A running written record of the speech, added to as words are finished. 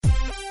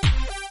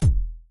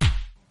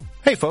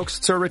Hey folks,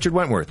 it's Sir Richard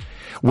Wentworth.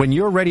 When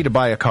you're ready to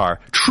buy a car,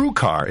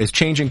 TrueCar is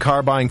changing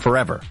car buying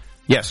forever.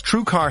 Yes,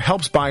 TrueCar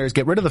helps buyers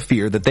get rid of the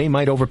fear that they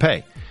might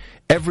overpay.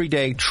 Every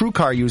day,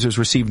 TrueCar users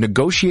receive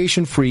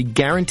negotiation-free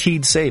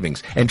guaranteed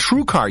savings, and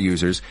TrueCar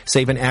users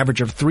save an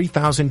average of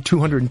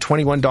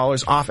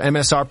 $3,221 off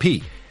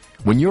MSRP.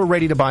 When you're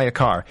ready to buy a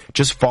car,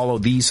 just follow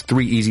these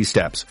 3 easy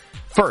steps.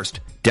 First,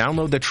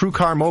 download the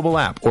TrueCar mobile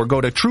app or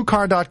go to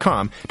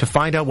TrueCar.com to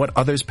find out what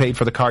others paid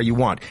for the car you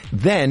want.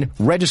 Then,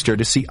 register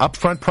to see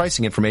upfront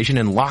pricing information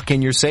and lock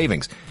in your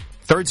savings.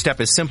 Third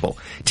step is simple.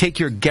 Take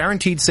your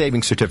guaranteed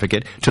savings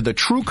certificate to the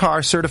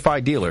TrueCar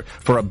certified dealer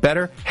for a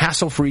better,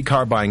 hassle-free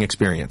car buying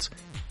experience.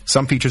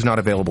 Some features not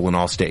available in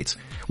all states.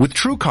 With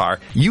TrueCar,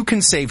 you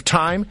can save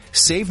time,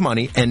 save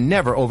money, and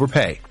never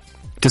overpay.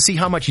 To see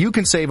how much you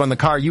can save on the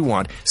car you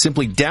want,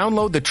 simply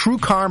download the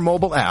TrueCar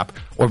mobile app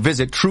or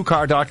visit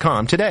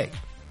TrueCar.com today.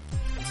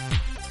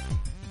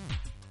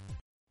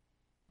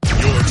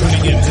 You're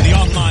tuning in to the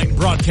online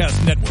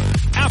broadcast network,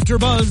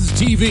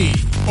 AfterBuzz TV.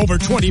 Over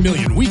 20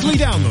 million weekly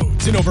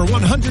downloads in over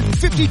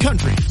 150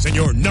 countries and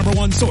your number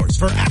one source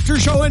for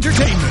after-show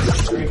entertainment.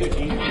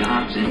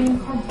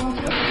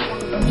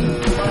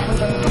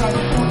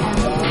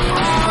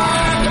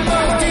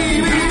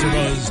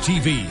 AfterBuzz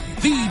TV,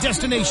 the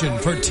destination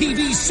for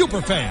TV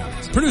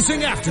superfans,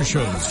 producing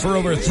after-shows for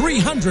over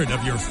 300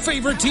 of your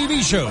favorite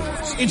TV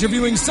shows,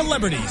 interviewing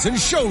celebrities and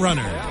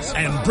showrunners,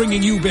 and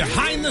bringing you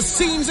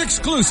behind-the-scenes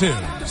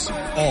exclusives.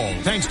 All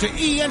thanks to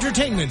E!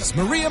 Entertainment's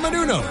Maria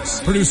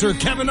Menounos, producer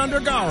Kevin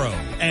Undergaro,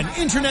 and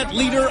internet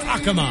leader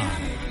Akamai.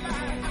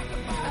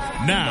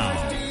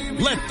 Now,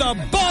 let the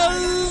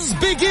buzz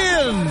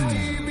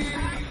begin!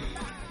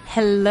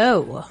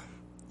 Hello,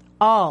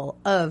 all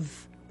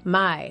of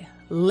my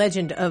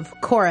Legend of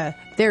Korra,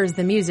 there's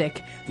the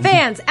music.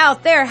 Fans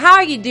out there, how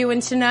are you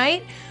doing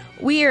tonight?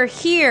 We are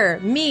here,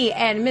 me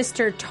and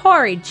Mr.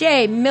 Tori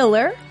J.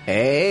 Miller.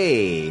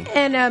 Hey.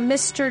 And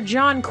Mr.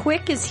 John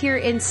Quick is here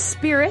in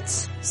spirit.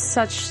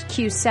 Such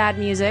cute, sad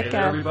music. Hey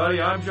there,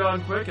 everybody, I'm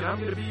John Quick, and I'm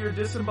going to be your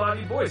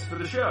disembodied voice for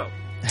the show.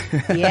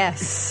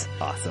 Yes.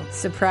 Awesome.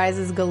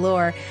 Surprises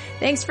galore.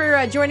 Thanks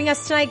for joining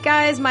us tonight,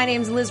 guys. My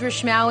name's Liz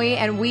Rishmawi,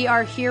 and we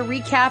are here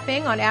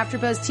recapping on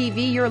AfterBuzz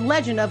TV, your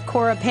Legend of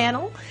Korra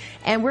panel.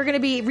 And we're going to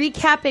be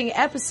recapping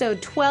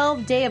episode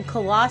 12, Day of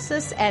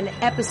Colossus, and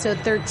episode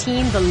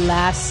 13, The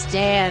Last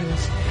Stand.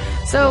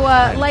 So,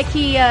 like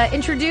he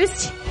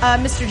introduced,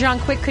 Mr. John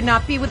Quick could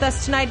not be with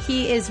us tonight.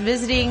 He is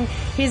visiting,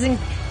 he's in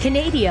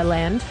Canada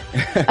land,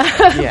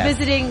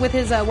 visiting with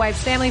his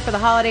wife's family for the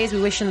holidays.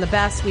 We wish him the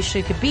best. We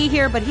could be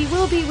here, but he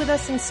will be with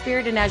us in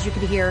spirit and, as you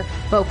could hear,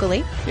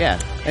 vocally. Yeah,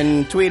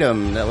 and tweet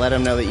him, let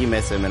him know that you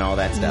miss him and all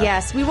that stuff.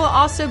 Yes, we will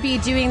also be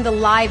doing the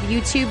live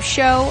YouTube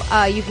show.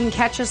 You can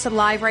catch us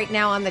live right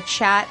now on the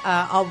chat.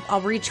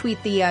 I'll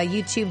retweet the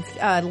YouTube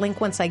link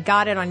once I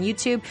got it on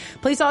YouTube.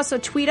 Please also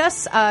tweet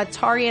us.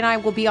 Tari and I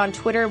will be on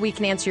Twitter. We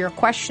can answer your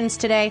questions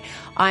today.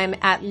 I'm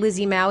at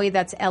Lizzie Maui.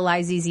 That's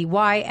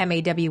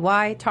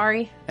LIZZY-MAWY.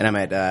 Tari? And I'm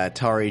at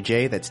Tari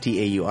J. That's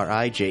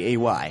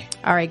TAURIJAY.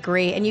 All right,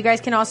 great. And you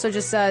guys can also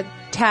just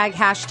tag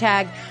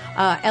hashtag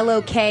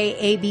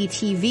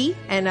LOKABTV.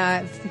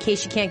 And in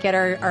case you can't get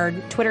our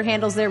Twitter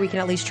handles there, we can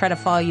at least try to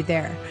follow you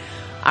there.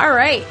 All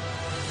right.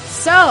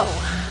 So,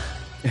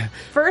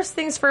 first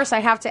things first, I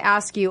have to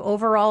ask you,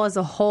 overall as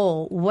a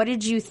whole, what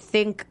did you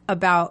think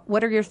about,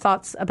 what are your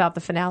thoughts about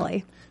the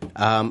finale?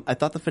 I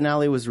thought the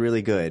finale was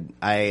really good.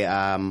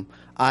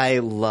 I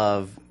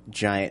love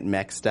giant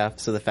mech stuff,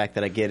 so the fact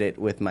that I get it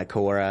with my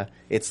Korra,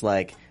 it's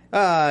like,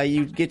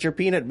 you get your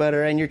peanut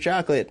butter and your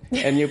chocolate,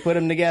 and you put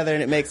them together,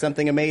 and it makes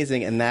something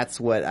amazing, and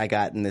that's what I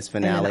got in this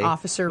finale. And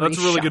Officer That's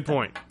a really good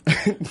point.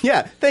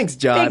 Yeah, thanks,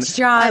 John. Thanks,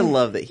 John. I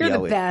love that he You're the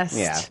always,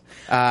 best.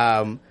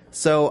 Yeah.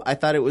 So I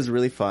thought it was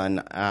really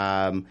fun.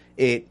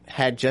 It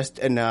had just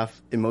enough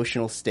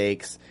emotional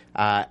stakes,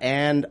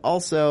 and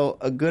also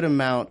a good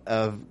amount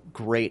of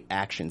great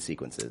action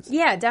sequences.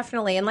 Yeah,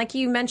 definitely. And like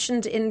you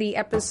mentioned in the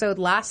episode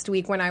last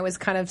week when I was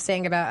kind of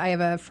saying about, I have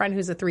a friend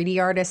who's a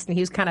 3D artist, and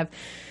he was kind of,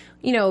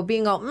 you know,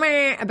 being all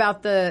meh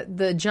about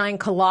the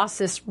giant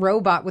Colossus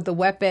robot with the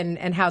weapon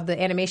and how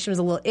the animation was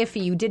a little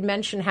iffy. You did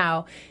mention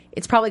how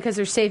it's probably because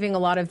they're saving a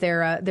lot of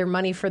their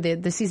money for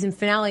the season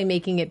finale,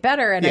 making it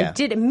better. And I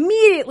did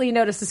immediately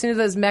notice as soon as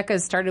those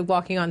mechas started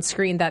walking on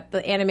screen that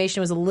the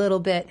animation was a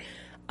little bit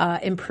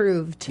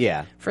improved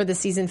for the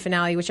season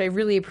finale, which I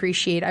really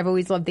appreciate. I've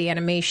always loved the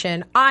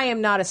animation. I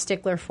am not a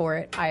stickler for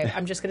it.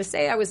 I'm just going to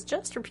say I was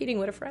just repeating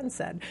what a friend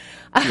said.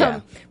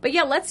 But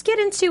yeah, let's get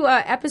into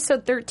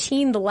episode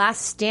 13, The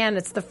Last Stand.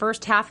 It's the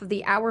first half of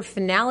the hour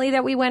finale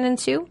that we went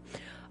into.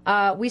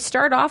 We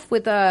start off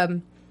with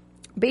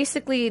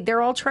basically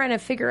they're all trying to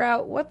figure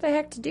out what the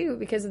heck to do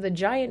because of the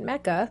giant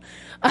mecha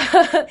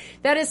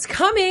that is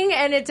coming,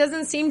 and it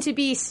doesn't seem to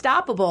be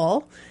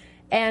stoppable.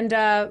 And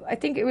I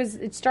think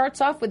it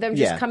starts off with them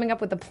just coming up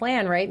with a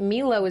plan, right?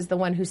 Milo is the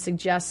one who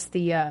suggests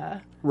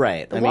the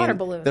water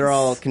balloons. They're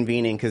all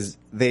convening because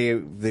they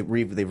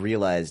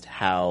realized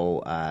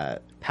how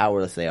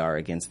powerless they are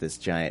against this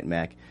giant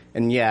mech.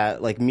 And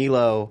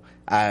Milo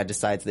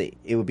decides that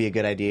it would be a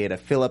good idea to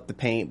fill up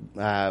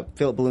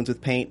balloons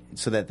with paint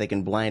so that they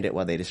can blind it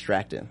while they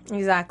distract him.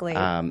 Exactly.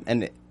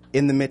 And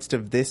in the midst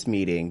of this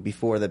meeting,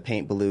 before the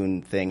paint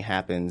balloon thing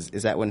happens,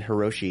 is that when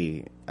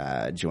Hiroshi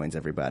joins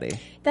everybody.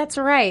 That's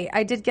right.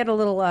 I did get a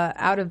little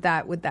out of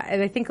that with that.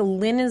 And I think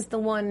Lynn is the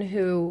one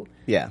who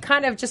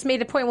kind of just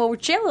made a point, well,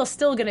 JL's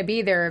still going to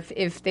be there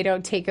if they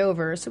don't take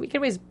over, so we can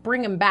always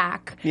bring him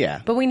back.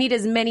 Yeah. But we need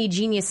as many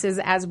geniuses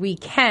as we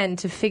can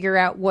to figure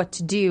out what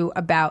to do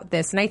about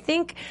this. And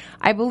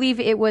I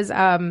believe it was,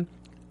 oh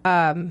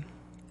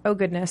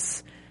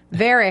goodness,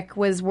 Varric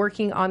was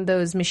working on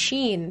those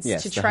machines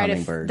to try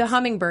the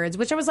hummingbirds,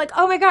 which I was like,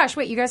 oh my gosh,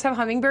 wait, you guys have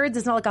hummingbirds?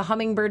 It's not like a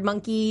hummingbird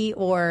monkey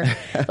or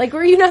like,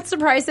 were you not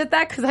surprised at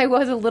that? Because I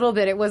was a little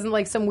bit. It wasn't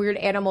like some weird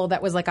animal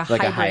that was like a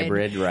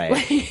hybrid,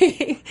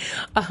 right?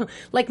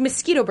 Like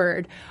mosquito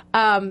bird.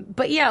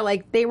 But yeah,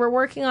 like they were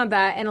working on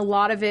that, and a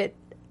lot of it,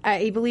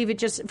 I believe it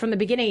just from the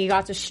beginning, it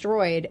got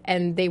destroyed,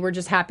 and they were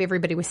just happy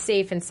everybody was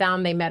safe and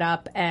sound. They met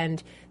up,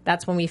 and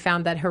that's when we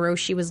found that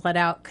Hiroshi was let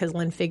out because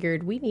Lynn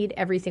figured we need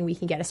everything we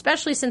can get,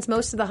 especially since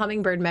most of the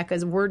hummingbird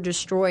mechas were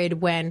destroyed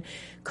when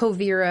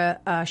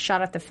Kovira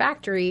shot at the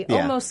factory,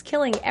 almost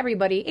killing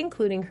everybody,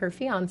 including her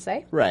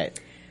fiance. Right.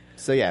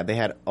 So yeah, they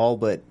had all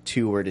but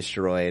 2 were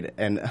destroyed,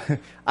 and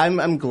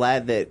I'm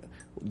glad that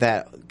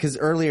because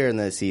earlier in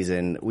the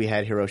season we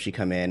had Hiroshi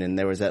come in, and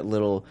there was that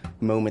little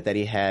moment that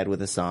he had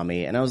with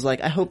Asami, and I was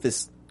like, I hope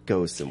this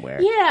goes somewhere.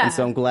 Yeah. And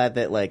so I'm glad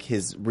that like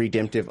his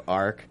redemptive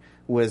arc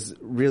was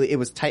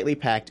tightly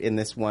packed in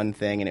this one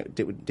thing, and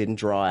it didn't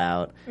draw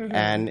out,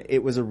 and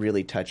it was a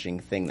really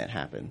touching thing that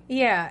happened.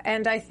 Yeah,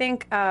 and I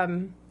think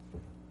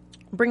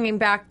bringing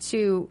back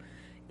to,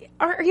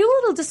 are you a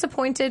little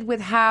disappointed with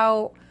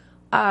how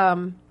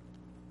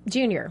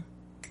Junior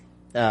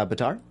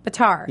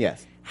Batar,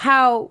 yes,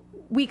 how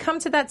we come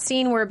to that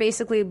scene where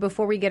basically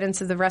before we get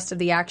into the rest of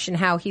the action,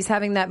 how he's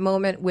having that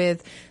moment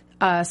with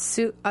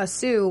Sue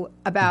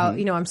about,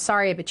 I'm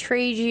sorry I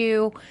betrayed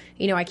you.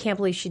 I can't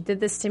believe she did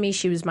this to me.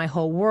 She was my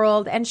whole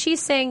world. And she's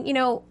saying,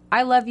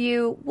 I love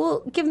you.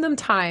 We'll give them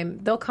time.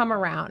 They'll come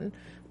around.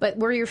 But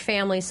we're your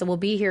family, so we'll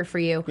be here for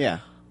you. Yeah.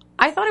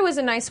 I thought it was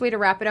a nice way to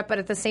wrap it up, but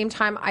at the same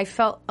time, I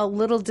felt a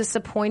little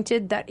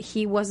disappointed that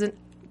he wasn't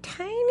a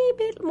tiny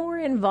bit more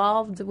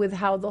involved with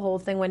how the whole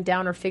thing went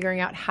down or figuring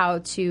out how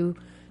to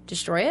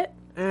destroy it.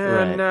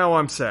 And now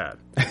I'm sad.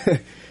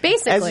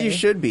 Basically. As you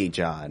should be,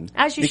 John.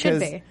 As you should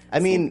be. I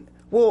mean,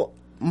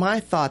 my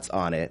thoughts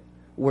on it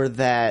were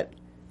that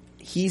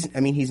he's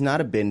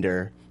not a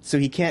bender, so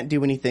he can't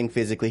do anything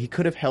physically. He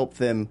could have helped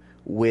them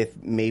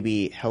with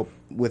maybe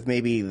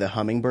the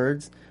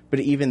hummingbirds, but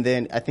even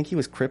then, I think he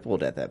was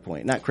crippled at that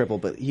point. Not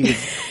crippled, but he was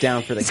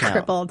down for the count.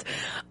 Crippled.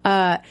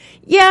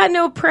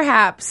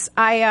 Perhaps.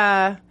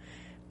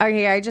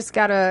 Okay, I just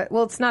got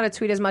it's not a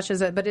tweet as much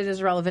as but it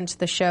is relevant to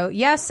the show.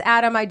 Yes,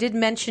 Adam, I did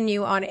mention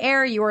you on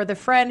air. You are the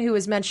friend who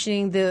was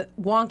mentioning the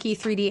wonky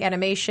 3D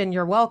animation.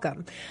 You're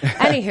welcome.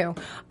 Anywho,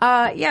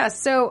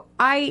 so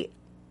I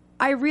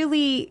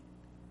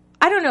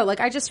don't know,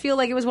 I just feel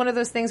like it was one of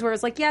those things where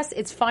it's like, yes,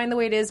 it's fine the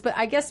way it is, but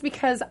I guess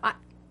because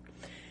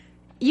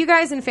you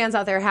guys and fans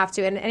out there have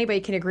to, and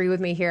anybody can agree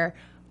with me here,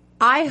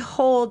 I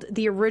hold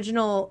the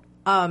original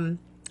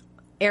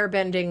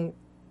airbending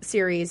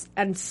series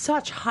in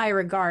such high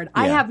regard.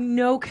 Yeah. I have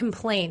no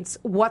complaints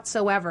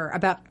whatsoever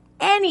about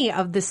any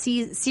of the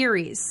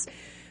series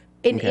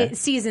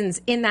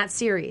seasons in that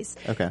series.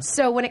 Okay.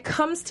 So when it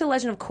comes to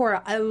Legend of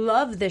Korra, I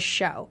love this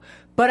show,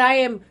 but I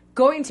am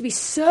going to be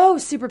so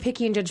super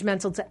picky and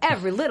judgmental to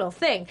every little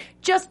thing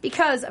just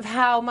because of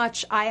how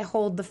much I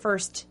hold the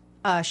first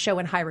show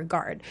in high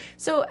regard.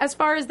 So as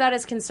far as that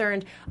is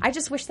concerned, I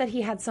just wish that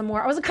he had some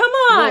more. I was like, come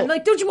on!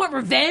 Don't you want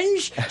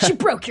revenge? She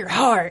broke your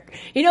heart.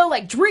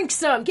 Drink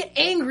some, get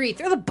angry,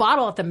 throw the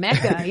bottle at the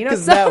mecha.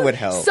 Because that would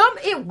help.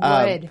 It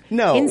would.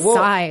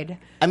 Inside.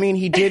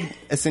 He did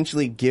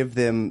essentially give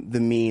them the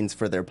means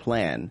for their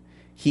plan.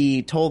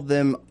 He told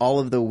them all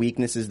of the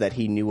weaknesses that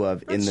he knew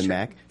of in the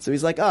mech. So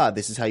he's like,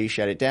 this is how you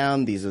shut it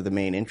down. These are the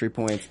main entry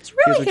points. It's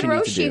really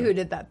Hiroshi who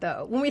did that,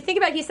 though. When we think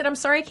about it, he said, I'm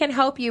sorry I can't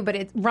help you, but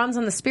it runs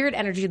on the spirit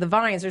energy of the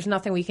vines. There's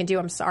nothing we can do.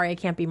 I'm sorry I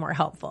can't be more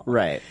helpful.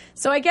 Right.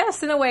 So I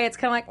guess, in a way, it's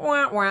kind of like,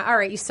 wah, wah. All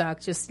right, you suck.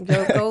 Just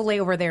go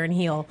lay over there and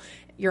heal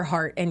your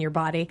heart and your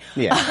body.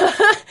 Yeah.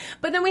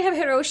 But then we have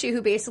Hiroshi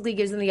who basically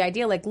gives them the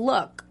idea,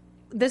 look,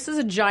 this is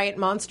a giant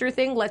monster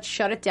thing. Let's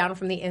shut it down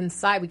from the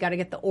inside. We got to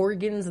get the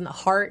organs and the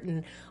heart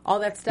and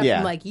all that stuff. Yeah.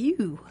 I'm like,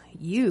 you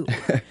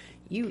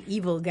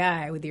evil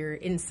guy with your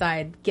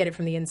inside, get it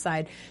from the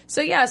inside.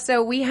 So yeah,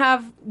 so we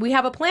have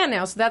a plan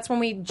now. So that's when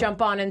we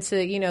jump on into,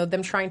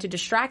 them trying to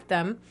distract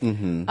them.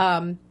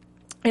 Mm-hmm.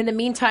 In the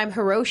meantime,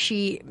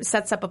 Hiroshi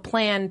sets up a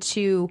plan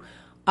to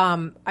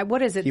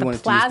what is it? He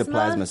wanted to use the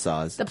plasma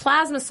saws. The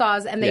plasma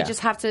saws, and they Yeah.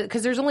 just have to,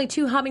 because there's only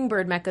 2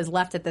 hummingbird mechas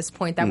left at this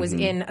point. That was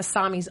in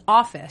Asami's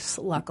office,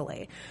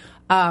 luckily.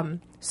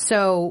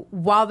 So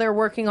while they're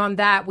working on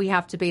that, we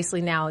have to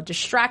basically now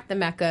distract the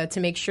mecha to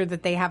make sure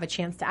that they have a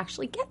chance to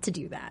actually get to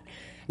do that.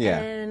 Yeah.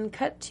 And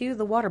cut to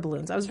the water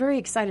balloons. I was very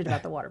excited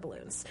about the water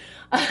balloons.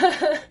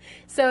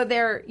 So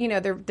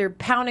they're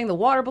pounding the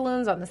water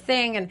balloons on the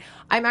thing, and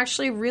I'm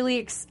actually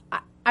really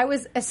I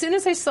was, as soon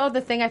as I saw the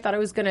thing, I thought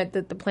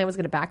the plan was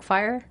gonna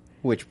backfire.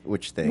 Which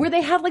thing? Where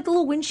they had like the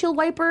little windshield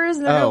wipers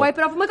and they're gonna wipe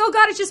it off. I'm like, oh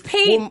god, it's just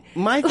paint. Well,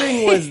 my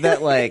thing was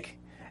that like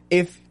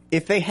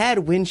if they had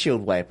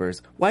windshield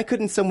wipers, why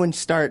couldn't someone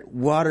start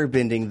water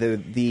bending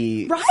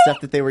the Right?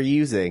 stuff that they were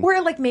using?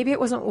 Where like maybe it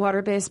wasn't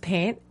water-based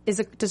paint. Does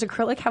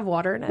acrylic have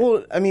water in it?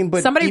 Well, I mean,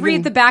 but somebody even,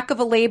 read the back of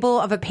a label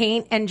of a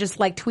paint and just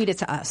like tweet it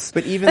to us.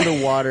 But even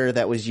the water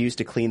that was used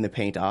to clean the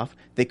paint off,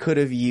 they could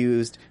have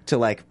used to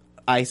like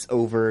ice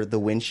over the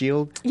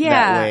windshield Yeah.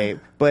 that way.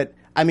 But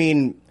I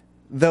mean,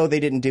 though they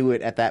didn't do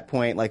it at that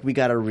point, like we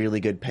got a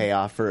really good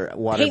payoff for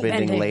water Paint bending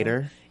bending.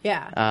 later.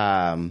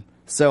 Yeah.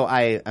 So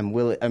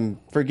I'm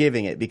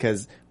forgiving it,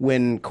 because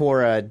when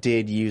Korra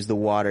did use the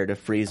water to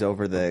freeze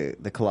over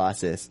the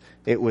Colossus,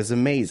 it was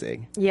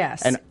amazing.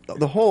 Yes. And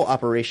the whole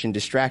Operation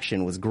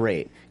Distraction was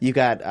great. You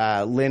got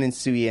Lin and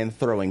Suyin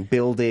throwing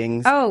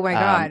buildings. Oh my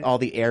god. All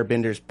the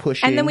airbenders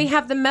pushing. And then we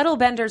have the metal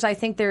benders. I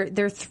think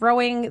they're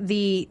throwing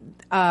the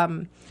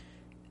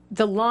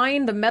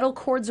metal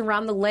cords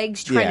around the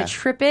legs, trying Yeah. to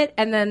trip it,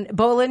 and then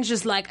Bolin's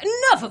just like,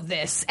 enough of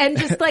this, and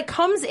just like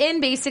comes in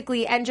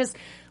basically and just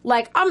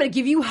like, I'm gonna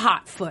give you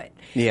hot foot.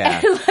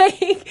 Yeah.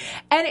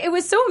 And it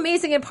was so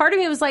amazing. And part of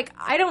me was like,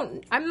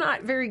 I'm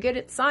not very good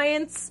at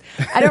science.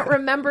 I don't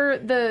remember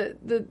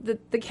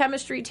the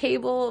chemistry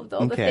table of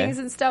all the Okay. things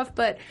and stuff,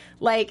 but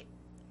like,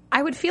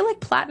 I would feel like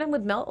platinum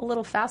would melt a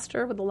little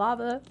faster with the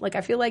lava. Like,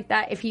 I feel like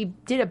that if you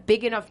did a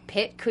big enough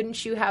pit,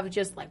 couldn't you have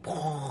just like,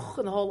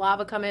 and the whole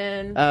lava come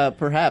in?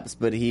 Perhaps,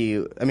 but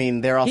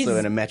they're also He's-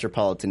 in a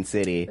metropolitan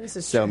city. This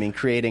is So, true. I mean,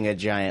 creating a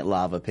giant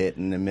lava pit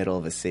in the middle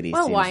of a city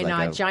Well, seems why like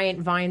not? Giant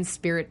vine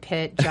spirit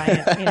pit,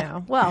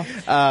 giant, well.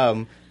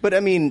 But I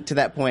mean, to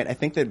that point, I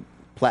think that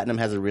platinum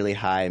has a really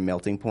high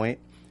melting point.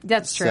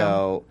 That's true.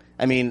 So,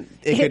 I mean,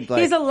 it could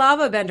like... He's a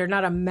lava bender,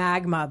 not a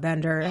magma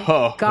bender.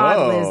 Ho, God,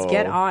 ho. Liz,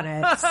 get on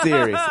it.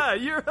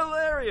 Seriously. You're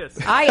hilarious.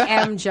 I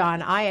am,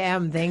 John. I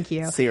am. Thank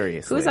you.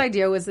 Seriously. Whose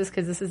idea was this?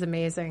 Because this is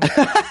amazing.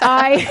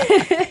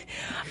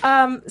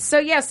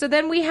 So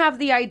then we have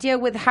the idea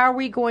with how are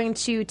we going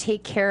to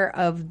take care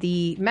of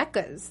the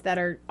mechas that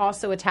are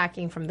also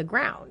attacking from the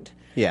ground.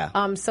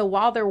 Yeah. So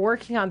while they're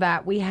working on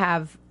that, we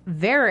have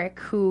Varric,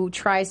 who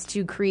tries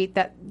to create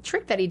that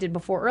trick that he did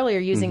before earlier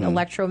using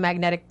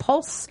electromagnetic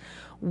pulse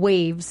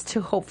waves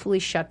to hopefully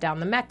shut down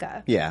the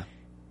mecha. Yeah.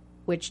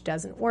 Which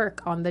doesn't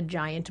work on the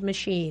giant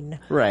machine.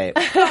 Right.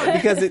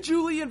 Because it...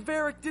 Julie and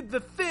Varric did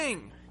the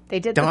thing. They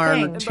did Darn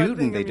the And by thing. Tootin'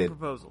 thing, I they mean did.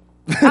 proposal.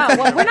 Oh,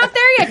 well, we're not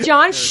there yet,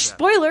 John. Shh,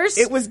 spoilers.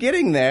 It was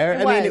getting there.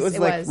 It was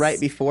like was. right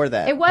before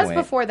that. It was point.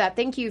 before that.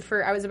 Thank you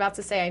for. I was about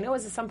to say. I know it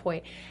was at some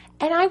point,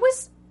 and I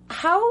was.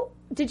 How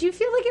did you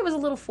feel like it was a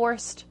little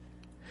forced?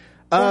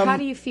 Or how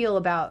do you feel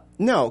about?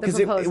 No, the because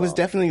it was proposal?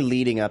 definitely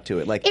leading up to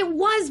it. Like It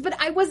was, but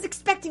I was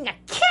expecting a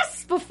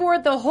kiss before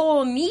the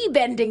whole knee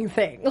bending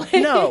thing.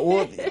 no,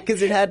 well,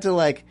 because it had to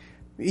like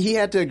he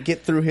had to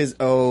get through his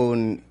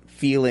own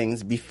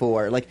feelings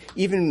before, like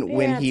even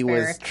when it's he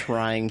was Varric.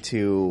 trying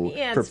to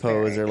Yeah, it's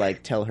propose or Varric.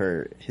 like tell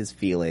her his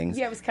feelings.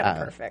 Yeah, it was kind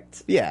of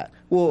perfect. Yeah,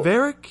 well,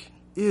 Varric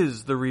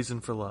is the reason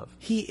for love.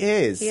 he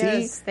is. He See,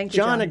 is. Thank you,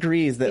 John John.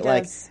 agrees that He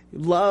like does.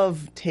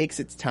 love takes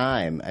its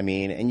time. I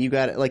mean, and you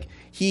got it. Like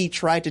he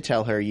tried to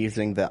tell her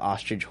using the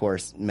ostrich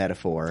horse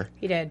metaphor.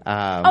 He did.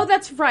 Um, Oh,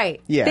 that's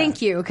right. yeah.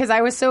 Thank you, because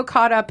I was so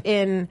caught up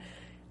in.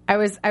 I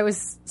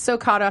was so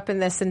caught up in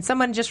this, and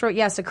someone just wrote,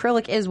 "Yes,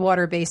 acrylic is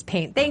water-based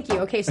paint." Thank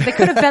you. Okay, so they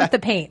could have bent the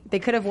paint. They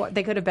could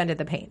have bended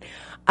the paint.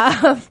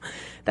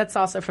 That's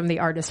also from the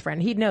artist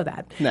friend. He'd know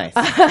that. Nice.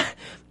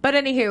 But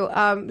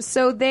anywho,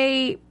 so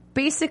they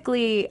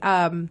basically,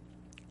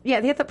 they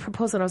had the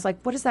proposal, and I was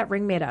like, "What is that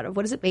ring made out of?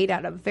 What is it made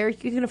out of?" Very,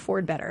 you can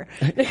afford better.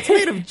 It's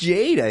made of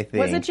jade, I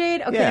think. Was it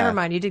jade? Okay, Yeah. never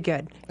mind. You did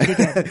good. You did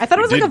good. I thought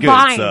it was did like a good,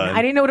 vine. son.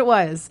 I didn't know what it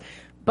was.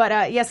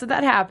 But so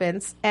that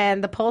happens,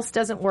 and the pulse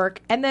doesn't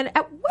work. And then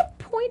at what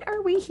point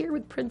are we here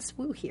with Prince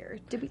Wu here?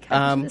 Did we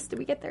come to this? Did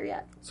we get there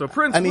yet? So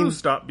Prince Wu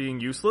stopped being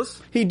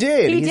useless. He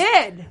did. He He's-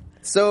 did.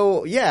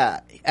 So,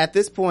 yeah, at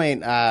this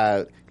point,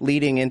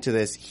 leading into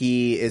this,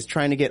 he is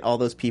trying to get all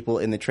those people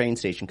in the train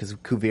station because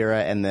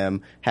Kuvira and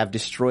them have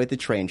destroyed the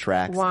train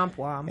tracks. Womp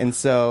womp. And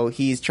so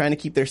he's trying to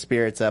keep their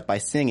spirits up by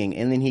singing,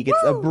 and then he gets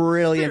a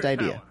brilliant Spirit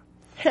idea. power.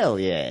 Hell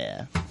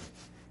yeah.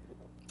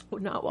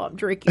 Not while I'm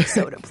drinking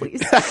soda,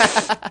 please.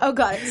 Oh,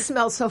 God, it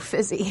smells so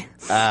fizzy.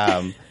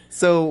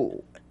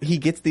 So he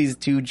gets these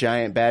two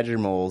giant badger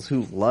moles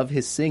who love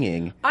his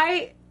singing.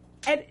 I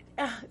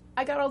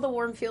got all the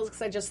warm feels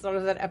because I just thought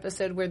of that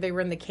episode where they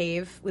were in the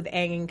cave with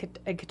Aang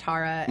and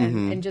Katara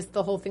and just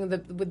the whole thing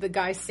with the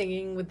guy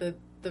singing with the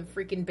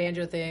freaking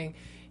banjo thing,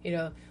 you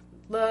know,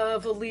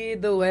 love will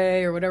lead the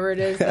way, or whatever it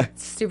is, that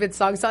stupid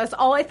song. So that's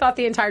all I thought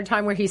the entire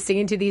time where he's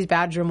singing to these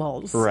badger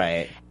moles.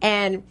 Right.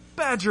 And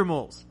Badger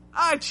moles,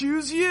 I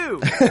choose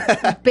you.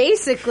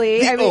 basically,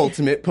 The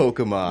ultimate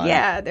Pokemon.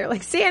 yeah, they're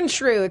like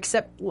Sandshrew,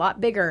 except a lot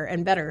bigger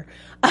and better.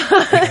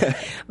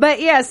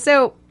 But yeah,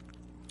 so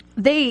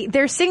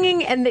they're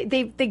singing and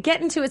they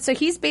get into it. So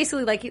he's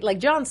basically like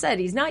John said,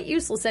 he's not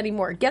useless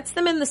anymore. Gets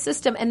them in the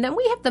system, and then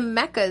we have the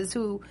mechas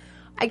who,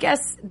 I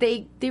guess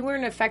they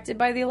weren't affected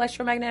by the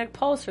electromagnetic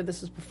pulse, or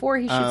this was before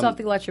he shoots off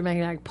the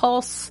electromagnetic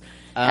pulse.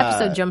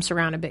 Episode jumps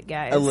around a bit,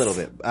 guys. A little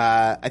bit.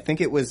 I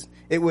think it was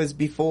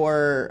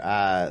before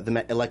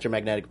the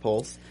electromagnetic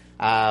pulse,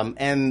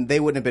 and they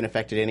wouldn't have been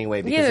affected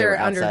anyway because they were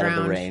outside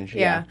of the range.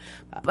 Yeah.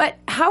 But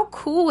how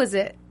cool was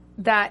it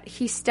that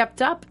he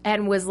stepped up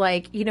and was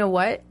like, you know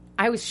what?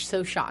 I was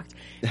so shocked.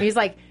 He's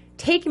like,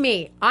 take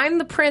me. I'm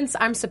the prince.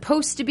 I'm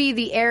supposed to be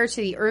the heir to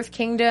the Earth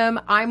Kingdom.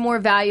 I'm more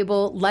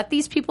valuable. Let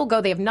these people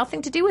go. They have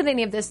nothing to do with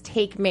any of this.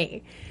 Take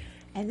me.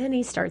 And then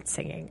he starts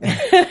singing.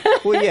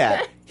 Well,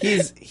 yeah,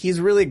 he's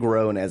really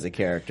grown as a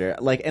character.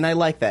 And I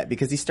like that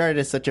because he started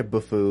as such a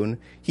buffoon.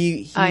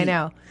 I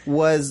know.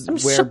 Was I'm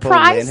where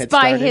surprised Bolin had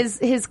by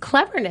started. his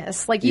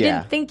cleverness. Like, you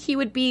didn't think he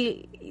would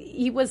be.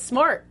 He was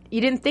smart.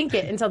 You didn't think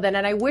it until then.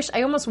 And I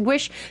almost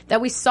wish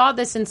that we saw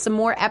this in some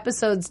more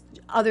episodes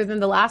other than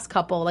the last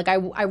couple. Like, I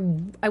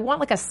want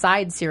like a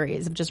side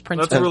series of just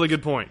Prince. That's a really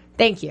good point.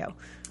 Thank you.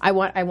 I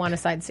want a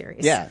side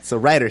series. Yeah, so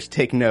writers,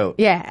 take note.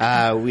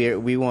 Yeah.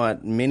 We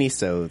want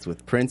mini-sodes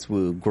with Prince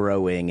Wu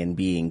growing and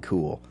being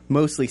cool.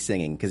 Mostly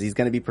singing, because he's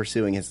going to be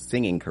pursuing his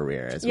singing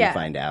career, as we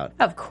find out.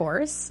 Of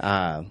course.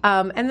 And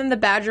then the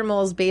badger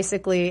moles,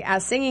 basically,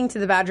 as singing to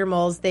the badger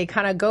moles, they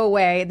kind of go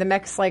away. The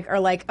mechs are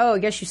like, oh, I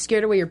guess you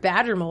scared away your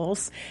badger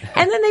moles.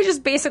 And then they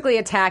just basically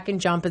attack and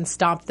jump and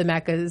stomp the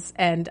mechas,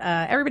 and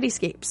everybody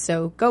escapes.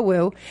 So go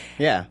woo.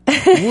 Yeah.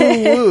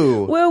 Woo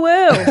woo. Woo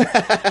woo.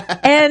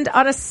 And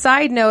on a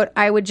side note,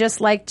 I would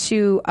just like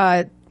to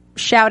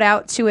shout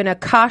out to an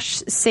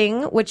Akash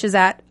Singh, which is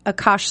at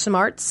Akash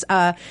Smarts,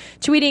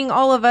 tweeting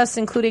all of us,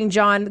 including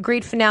John,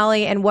 great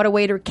finale, and what a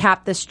way to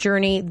recap this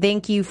journey.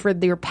 Thank you for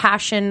your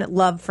passion,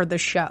 love for the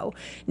show.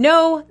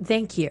 No,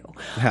 thank you.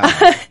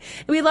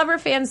 We love our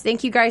fans.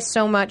 Thank you guys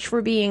so much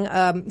for being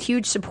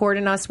huge support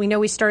in us. We know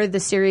we started the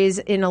series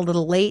in a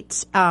little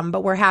late,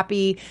 but we're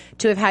happy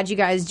to have had you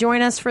guys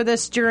join us for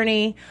this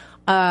journey.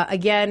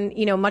 Again,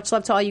 much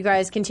love to all you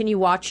guys. Continue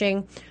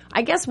watching.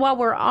 I guess while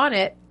we're on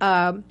it,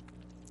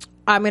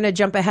 I'm going to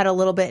jump ahead a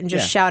little bit and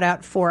just shout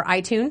out for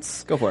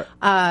iTunes. Go for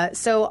it.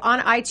 So on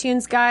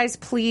iTunes, guys,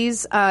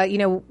 please,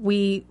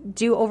 we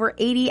do over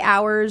 80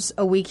 hours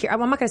a week here. I'm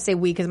not going to say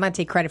we because I'm going to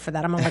take credit for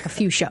that. I'm on like a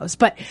few shows.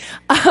 But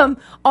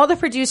all the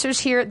producers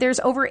here, there's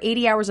over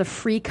 80 hours of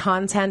free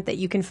content that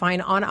you can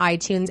find on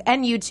iTunes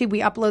and YouTube. We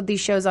upload these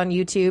shows on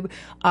YouTube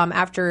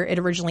after it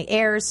originally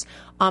airs.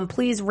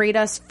 Please rate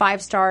us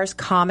 5 stars,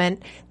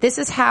 comment. This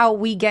is how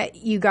we get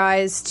you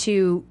guys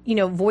to,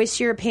 voice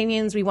your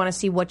opinions. We want to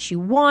see what you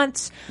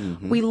want.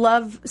 Mm-hmm. We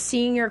love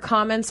seeing your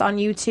comments on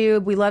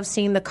YouTube. We love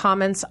seeing the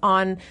comments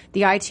on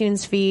the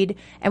iTunes feed.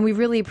 And we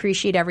really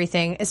appreciate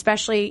everything,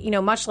 especially,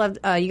 much love.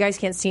 You guys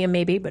can't see him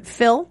maybe, but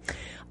Phil.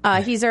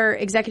 He's our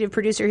executive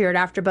producer here at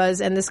AfterBuzz,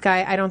 and this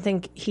guy, I don't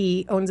think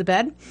he owns a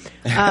bed.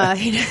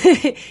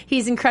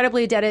 He's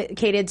incredibly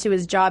dedicated to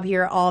his job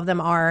here. All of them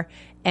are.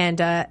 And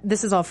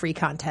this is all free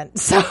content.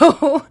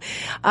 So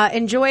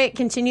enjoy it.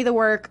 Continue the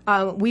work.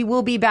 We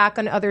will be back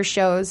on other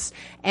shows,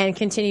 and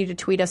continue to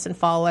tweet us and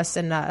follow us,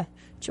 and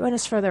join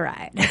us for the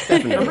ride.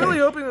 I'm really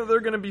hoping that there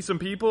are going to be some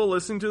people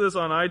listening to this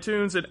on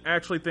iTunes and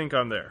actually think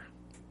I'm there.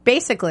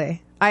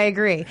 Basically, I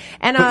agree.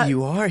 And but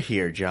you are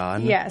here,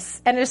 John.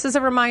 Yes. And just as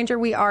a reminder,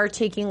 we are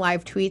taking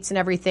live tweets and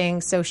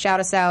everything, so shout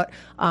us out.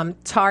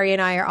 Tari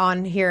and I are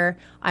on here.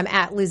 I'm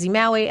at Lizzie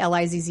Maui,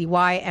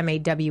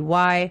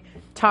 LIZZY-MAWY.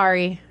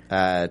 Tari.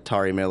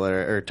 Tari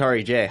Miller, or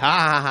Tari J. Ha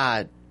ha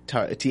ha.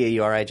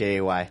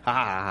 Taurijay. Ha ha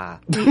ha.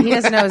 He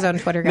doesn't know his own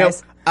Twitter,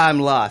 guys. Nope, I'm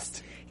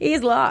lost.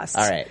 He's lost.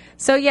 All right.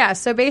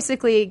 So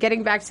basically,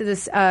 getting back to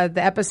this, the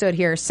episode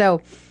here.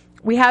 So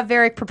we have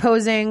Varric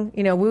proposing.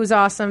 Wu's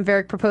awesome.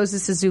 Varric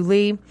proposes to Zhu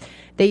Li.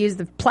 They use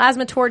the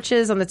plasma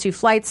torches on the 2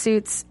 flight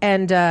suits,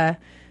 and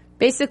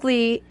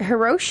basically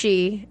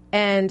Hiroshi,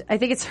 and I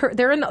think it's her.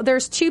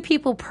 There's 2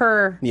 people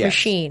per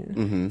machine.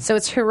 Mm-hmm. So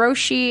it's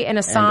Hiroshi and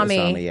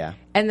Asami.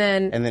 And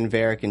then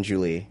Varric and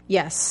Julie.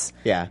 Yes.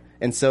 Yeah.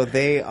 And so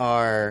they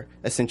are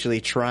essentially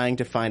trying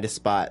to find a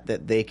spot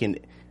that they can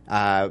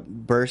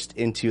burst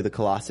into the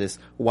Colossus,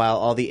 while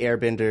all the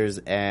airbenders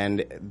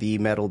and the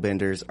metal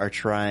benders are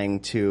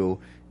trying to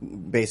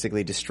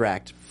basically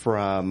distract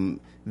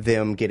from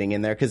them getting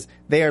in there, because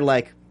they are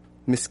like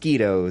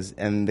mosquitoes,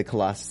 and the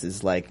Colossus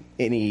is like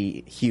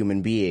any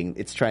human being.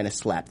 It's trying to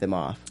slap them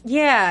off.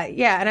 Yeah,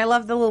 and I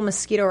love the little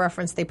mosquito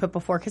reference they put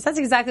before, because that's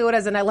exactly what it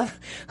is. And I love,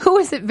 who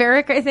was it,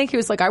 Varric, I think? He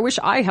was like, I wish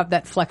I have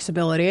that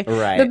flexibility.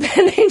 Right. But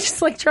then they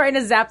just like trying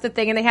to zap the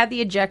thing, and they had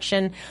the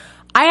ejection.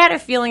 I had a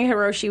feeling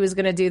Hiroshi was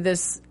going to do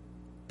this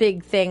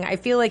big thing. I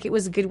feel like it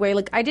was a good way.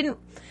 Like, I didn't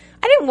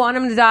want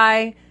him to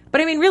die,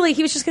 But I mean, really,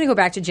 he was just going to go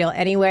back to jail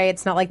anyway.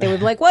 It's not like they would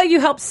be like, well, you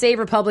helped save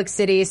Republic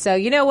City, so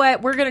you know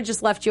what? We're going to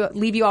just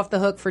leave you off the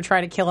hook for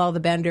trying to kill all the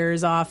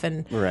Benders off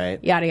and yada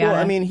yada. Well,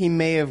 I mean, he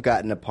may have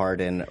gotten a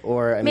pardon,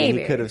 or I mean,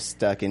 he could have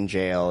stuck in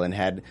jail and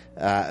had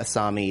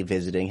Asami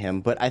visiting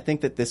him. But I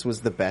think that this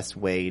was the best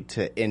way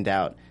to end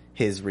out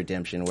his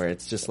redemption, where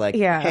it's just like,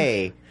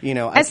 hey, you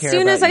know, as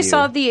soon as I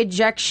saw the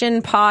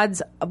ejection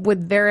pods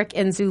with Varric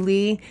and Zhu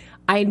Li,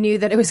 I knew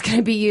that it was going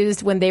to be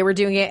used when they were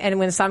doing it, and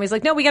when Asami's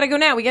like, no, we got to go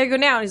now,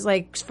 and he's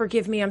like,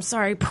 forgive me, I'm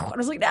sorry, and I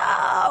was like,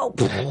 no,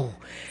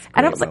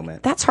 and I was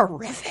like, that's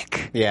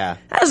horrific. Yeah,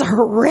 that is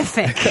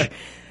horrific.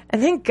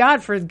 And thank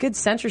God for good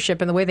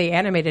censorship and the way they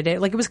animated it.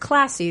 Like, it was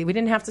classy. We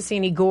didn't have to see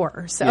any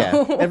gore. So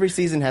every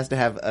season has to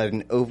have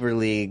an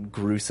overly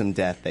gruesome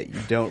death that you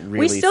don't really.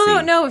 We still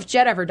don't know if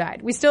Jet ever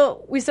died. We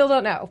still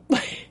don't know.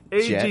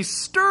 A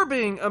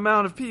disturbing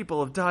amount of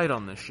people have died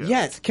on this show.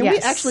 Yes. Can we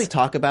actually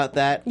talk about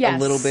that a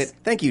little bit?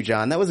 Thank you,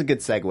 John. That was a good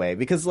segue,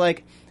 because,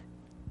 like,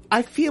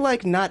 I feel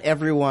like not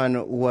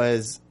everyone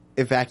was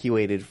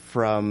evacuated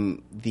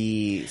from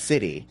the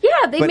city.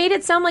 Yeah, they made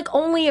it sound like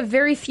only a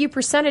very few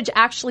percentage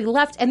actually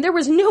left, and there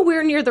was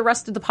nowhere near the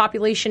rest of the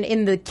population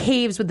in the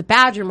caves with the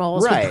badger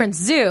moles with Prince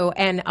Zu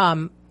and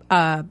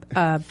Pema.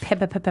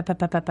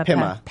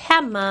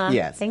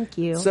 Yes. Thank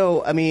you.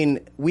 So, I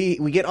mean, we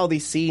get all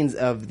these scenes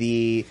of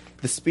the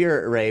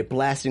spirit ray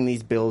blasting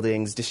these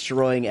buildings,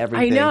 destroying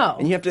everything. I know.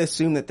 And you have to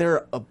assume that there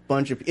are a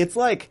bunch of... It's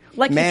like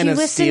if Man you of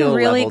listen Steel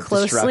really level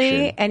closely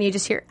destruction. and you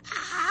just hear...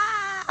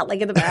 like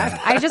in the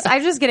back. I'm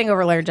just getting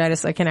over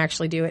laryngitis, so I can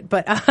actually do it.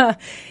 But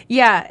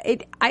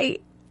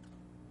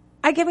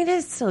I mean,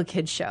 it's still a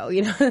kid's show,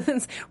 you know.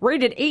 It's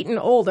rated 8 and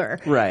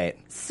older, right?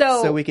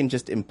 So we can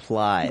just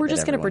imply we're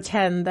just going to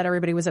pretend that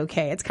everybody was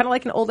okay. It's kind of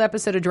like an old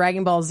episode of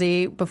Dragon Ball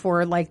Z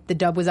before, like, the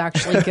dub was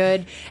actually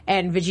good,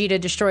 and Vegeta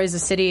destroys the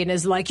city and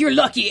is like, "You're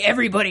lucky,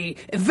 everybody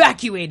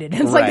evacuated."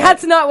 And it's like,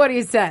 that's not what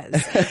he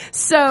says.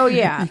 So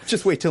yeah,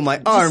 just wait till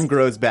my arm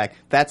grows back.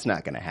 That's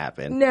not going to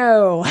happen.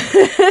 No.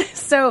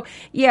 So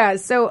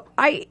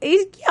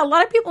a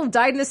lot of people have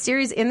died in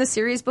the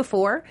series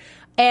before,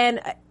 and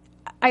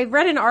I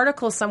read an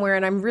article somewhere,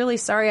 and I'm really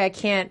sorry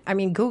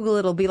Google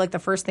it'll be like the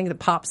first thing that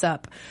pops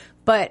up.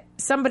 But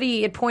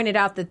somebody had pointed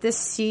out that this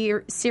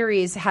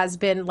series has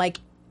been like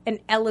an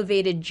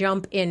elevated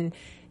jump in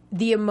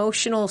the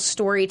emotional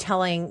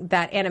storytelling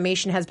that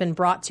animation has been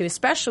brought to,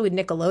 especially with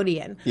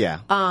Nickelodeon. Yeah.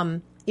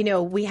 You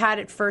know, we had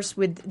it first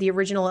with the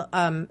original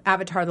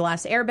Avatar: The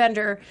Last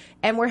Airbender,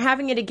 and we're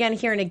having it again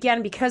here and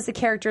again because the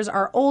characters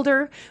are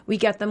older. We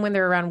get them when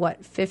they're around,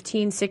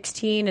 15,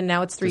 16, and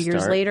now it's 3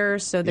 years later.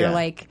 So they're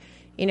like,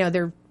 you know,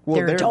 they're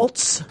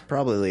adults.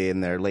 Probably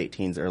in their late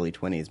teens, early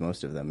 20s,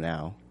 most of them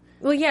now.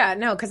 Well, yeah,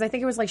 no, because I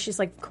think it was like,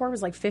 Korra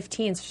was like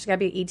 15, so she's got to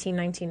be 18,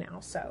 19 now,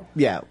 so.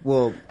 Yeah,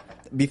 well,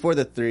 before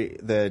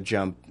the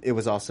jump, it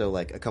was also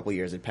like a couple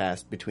years had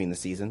passed between the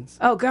seasons.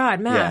 Oh, God,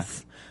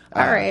 math. Yeah.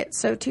 All right,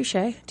 so touche.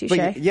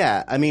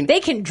 Yeah, I mean... They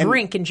can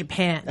drink in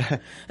Japan.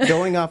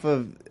 Going off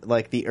of,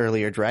 like, the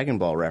earlier Dragon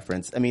Ball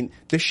reference, I mean,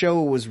 the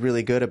show was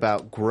really good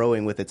about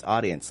growing with its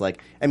audience.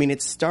 Like, I mean,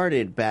 it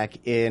started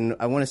back in,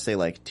 I want to say,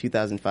 like,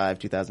 2005,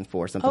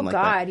 2004, something like that.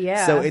 Oh, God,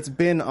 yeah. So it's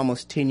been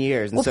almost 10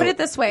 years. And well, put it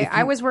this way.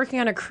 I was working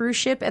on a cruise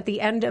ship at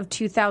the end of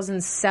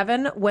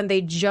 2007 when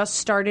they just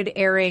started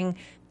airing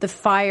the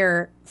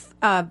Fire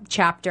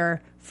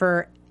chapter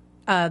for...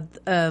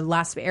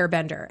 Last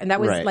Airbender, and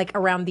that was like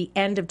around the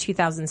end of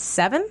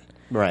 2007.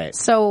 Right.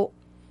 So,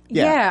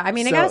 yeah, I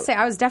mean, I gotta say,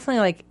 I was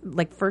definitely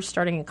like first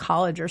starting in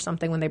college or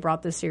something when they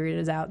brought this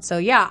series out. So,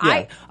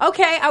 I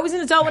was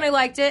an adult when I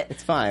liked it.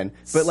 It's fine,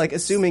 but like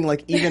assuming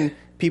like even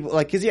people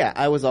like because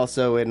I was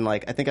also in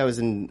like I think I was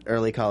in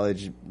early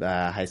college,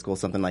 high school,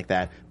 something like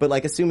that. But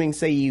like assuming,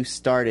 say you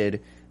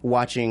started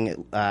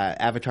watching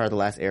Avatar: The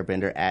Last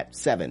Airbender at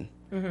 7,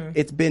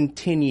 it's been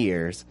 10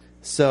 years.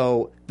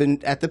 So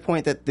then, at the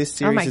point that this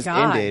series has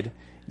ended,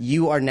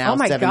 you are now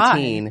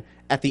 17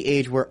 at the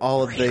age where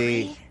all of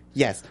the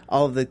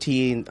all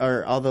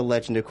the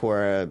Legend of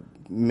Korra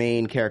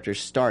main characters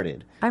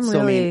started. I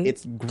mean,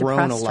 it's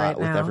grown a lot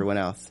with everyone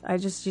else. I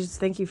just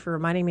thank you for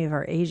reminding me of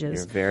our ages.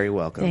 You're very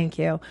welcome. Thank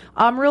you.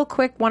 Real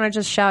quick, want to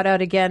just shout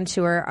out again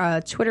to our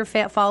Twitter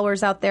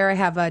followers out there. I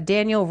have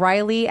Daniel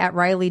Riley at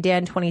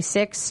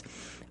RileyDan26.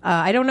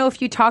 I don't know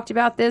if you talked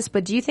about this,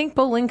 but do you think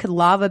Bolin could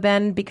lava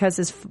bend because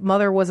his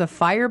mother was a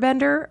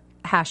firebender?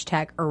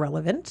 #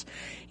 irrelevant.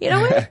 You know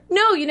what?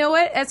 No, you know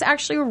what? That's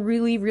actually a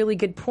really, really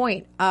good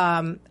point.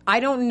 I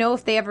don't know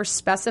if they ever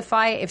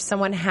specify if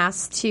someone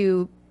has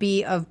to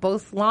be of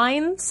both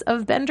lines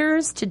of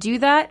benders to do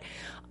that.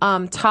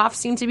 Toph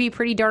seemed to be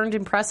pretty darned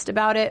impressed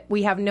about it.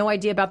 We have no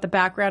idea about the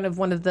background of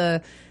one of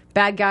the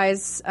bad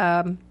guys.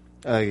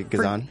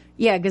 Ghazan.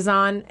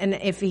 Ghazan, and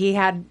if he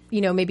had,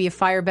 maybe a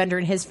firebender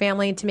in his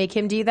family to make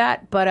him do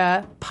that,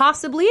 but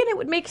possibly, and it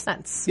would make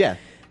sense. Yeah.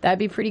 That'd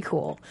be pretty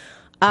cool.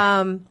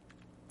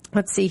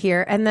 Let's see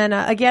here. And then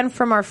again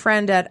from our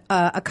friend at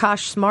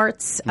Akash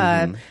Smarts,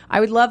 I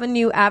would love a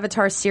new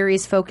Avatar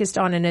series focused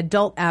on an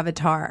adult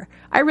Avatar.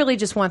 I really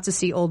just want to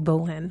see old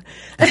Bolin.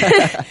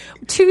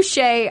 Touche,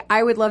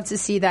 I would love to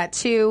see that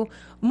too.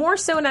 More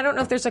so, and I don't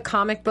know if there's a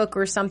comic book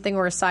or something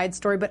or a side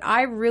story, but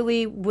I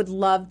really would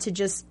love to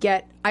just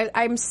get...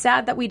 I'm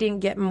sad that we didn't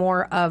get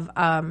more of...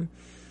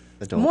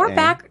 more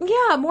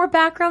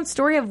background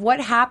story of what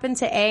happened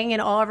to Aang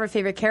and all of our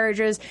favorite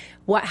characters.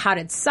 How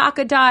did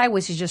Sokka die?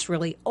 Was he just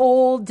really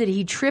old? Did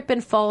he trip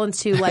and fall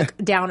into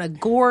down a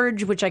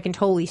gorge, which I can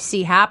totally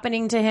see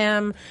happening to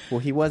him? Well,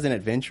 he was an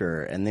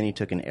adventurer, and then he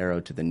took an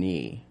arrow to the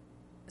knee.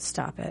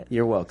 Stop it.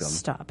 You're welcome.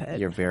 Stop it.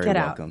 You're very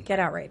welcome. Get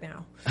out right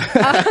now.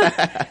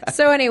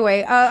 So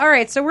anyway, all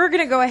right. So we're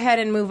going to go ahead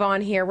and move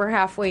on here. We're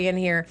halfway in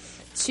here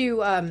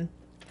to...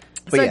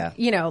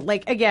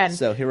 again.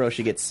 So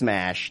Hiroshi gets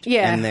smashed.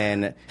 Yeah. And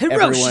then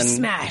Hiroshi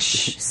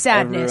smash.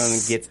 Sadness.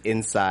 Everyone gets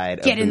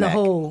inside Get of the in the mech.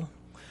 hole.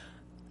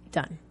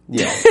 Done.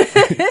 Yeah.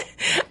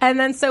 And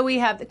then so we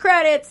have the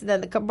credits,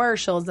 then the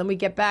commercials, then we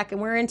get back and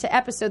we're into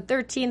episode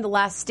 13, The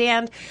Last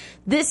Stand.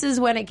 This is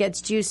when it gets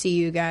juicy,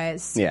 you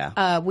guys.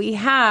 Yeah. We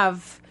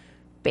have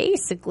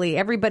basically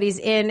everybody's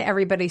in,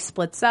 everybody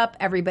splits up,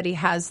 everybody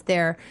has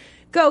their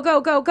go, go,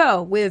 go,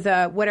 go with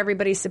what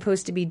everybody's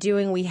supposed to be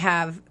doing. We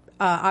have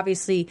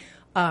obviously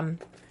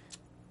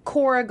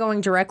Korra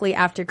going directly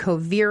after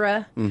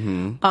Kuvira.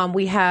 Mm-hmm.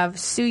 We have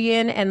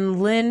Suyin and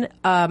Lin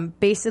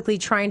basically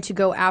trying to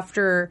go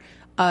after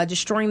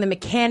destroying the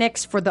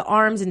mechanics for the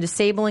arms and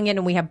disabling it.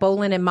 And we have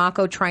Bolin and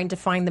Mako trying to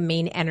find the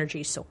main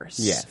energy source.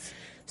 Yes.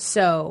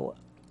 So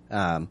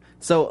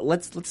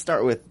let's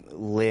start with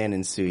Lin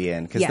and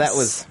Suyin, because that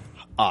was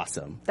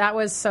awesome. That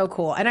was so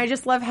cool. And I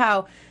just love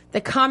how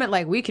the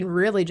comment, we can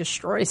really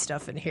destroy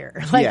stuff in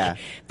here. That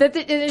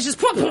it's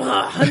just,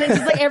 and then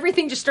just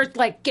everything just starts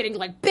getting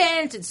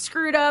bent and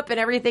screwed up, and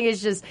everything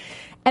is just,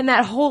 and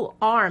that whole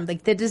arm,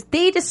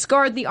 they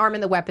discard the arm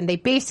and the weapon. They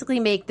basically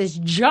make this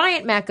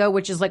giant mecha,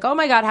 which is oh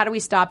my God, how do we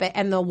stop it?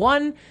 And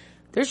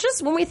there's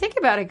just, when we think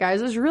about it, guys,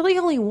 there's really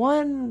only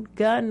one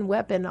gun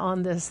weapon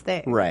on this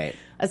thing. Right.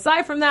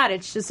 Aside from that,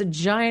 it's just a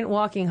giant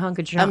walking hunk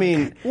of junk. I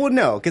mean, well,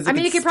 no, because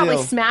you could probably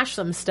smash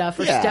some stuff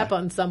or step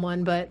on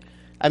someone, but...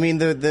 I mean,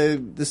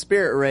 the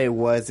spirit ray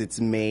was its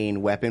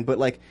main weapon, but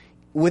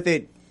with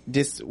it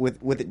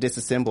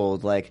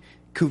disassembled,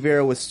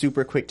 Kuvira was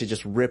super quick to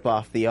just rip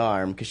off the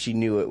arm because she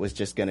knew it was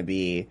just going to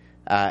be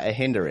a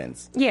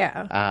hindrance.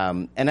 Yeah.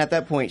 And at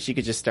that point, she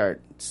could just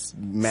start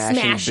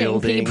smashing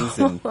buildings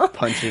and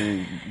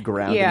punching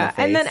ground in the face.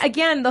 And then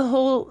again, the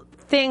whole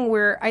thing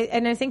where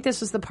I think this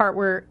was the part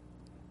where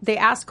they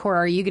asked Korra,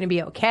 "Are you going to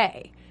be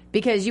okay?"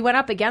 Because you went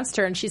up against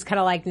her and she's kind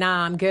of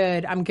nah, I'm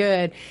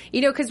good.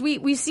 Because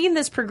we've seen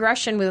this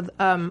progression with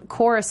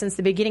Korra since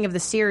the beginning of the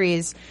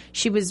series.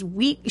 She was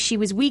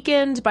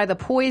weakened by the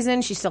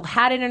poison. She still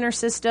had it in her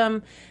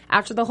system.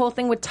 After the whole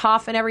thing with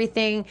Toph and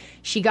everything,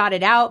 she got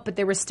it out, but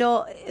there was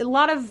still a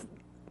lot of,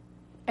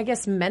 I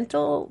guess,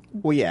 mental...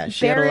 Well, yeah,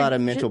 she had a lot of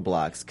mental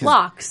blocks.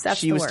 Blocks, that's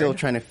she was still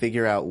trying to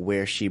figure out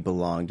where she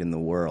belonged in the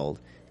world.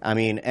 I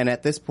mean, and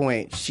at this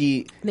point,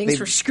 Thanks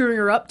for screwing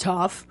her up,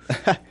 Toph.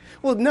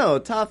 Well, no,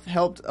 Toph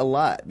helped a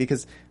lot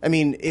because, I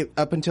mean,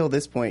 up until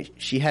this point,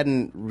 she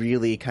hadn't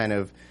really kind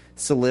of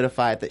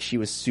solidified that she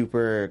was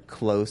super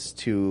close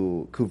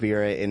to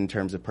Kuvira in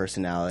terms of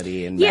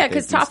personality and yeah,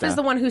 because Toph is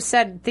the one who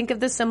said, think of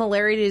the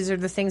similarities or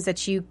the things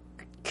that you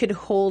could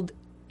hold.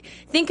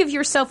 Think of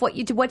yourself, what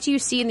do you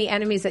see in the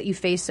enemies that you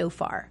face so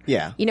far?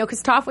 Yeah.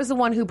 Because Toph was the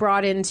one who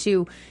brought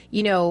into,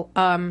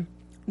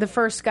 the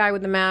first guy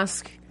with the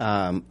mask.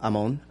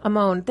 Amon.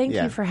 Thank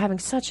you for having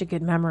such a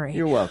good memory.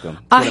 You're welcome.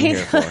 That's what I'm here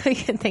for.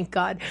 Thank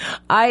God.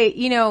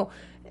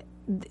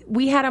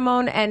 We had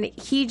Amon, and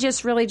he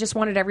just really just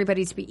wanted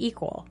everybody to be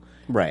equal.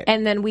 Right.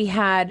 And then we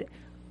had...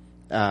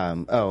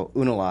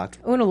 Unalaq.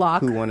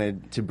 Who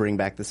wanted to bring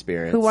back the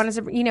spirits. Who wanted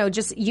to,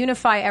 just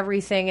unify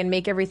everything and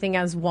make everything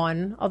as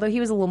one. Although he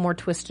was a little more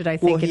twisted, I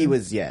think. Well, he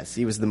was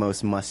the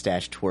most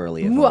mustache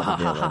twirly of all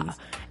the villains.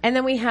 And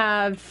then we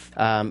have...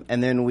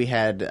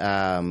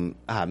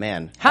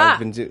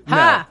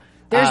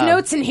 There's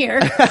notes in here.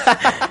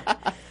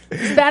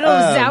 Battle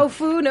of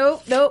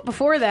Zaofu. Nope.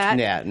 Before that.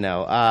 Yeah,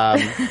 no.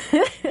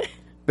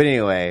 But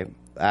anyway...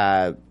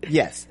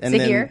 yes, and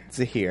Zahir. then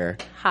Zahir,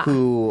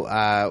 who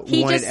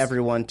wanted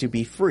everyone to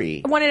be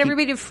free. Wanted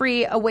everybody to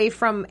free away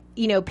from,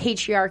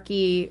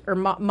 patriarchy or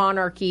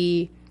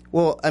monarchy.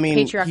 Well, I mean,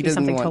 patriarchy he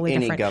doesn't want totally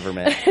any different.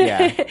 government.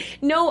 Yeah.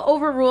 No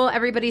overrule.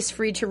 Everybody's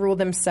free to rule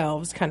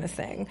themselves, kind of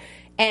thing.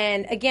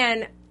 And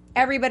again,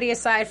 everybody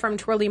aside from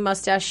twirly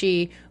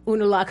mustachey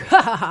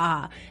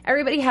Unalaq,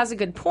 everybody has a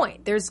good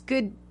point. There's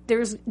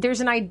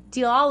an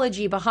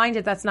ideology behind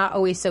it that's not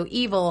always so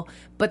evil,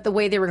 but the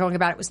way they were going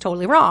about it was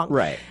totally wrong.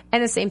 Right.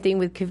 And the same thing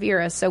with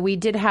Kuvira. So we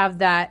did have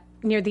that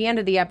near the end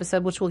of the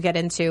episode, which we'll get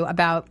into,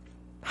 about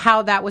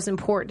how that was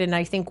important, and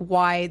I think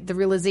why the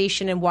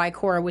realization and why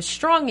Korra was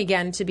strong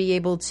again to be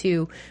able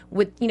to,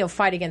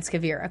 fight against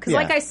Kuvira. Because,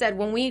 like I said,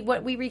 when we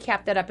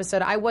recapped that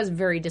episode, I was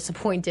very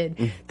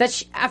disappointed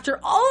that after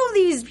all of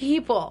these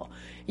people,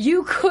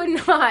 You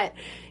could not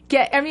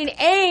get, I mean,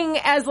 Aang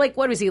as like,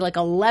 what was he, like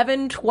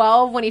 11,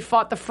 12 when he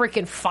fought the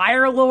freaking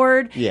Fire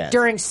Lord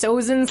during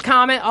Sozin's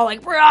comment, all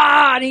like,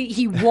 rah, and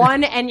he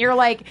won, and you're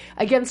like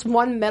against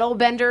one metal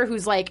bender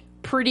who's like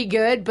pretty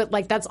good, but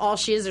like that's all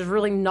she is. There's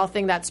really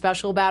nothing that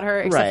special about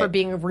her except for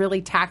being a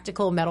really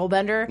tactical metal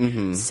bender.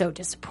 So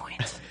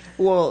disappointed.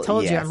 Well,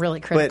 told you I'm really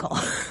critical.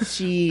 But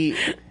she...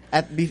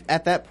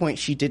 At that point,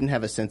 she didn't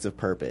have a sense of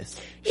purpose.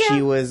 Yeah.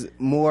 She was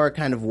more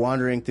kind of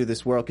wandering through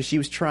this world because she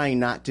was trying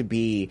not to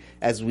be,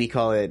 as we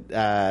call it,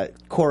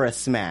 Korra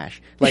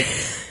Smash. Like,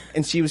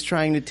 and she was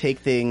trying to take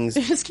things.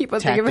 I just keep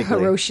on thinking of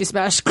Hiroshi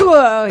Smash.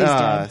 Oh,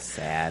 he's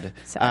dead.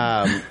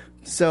 Sad.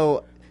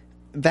 So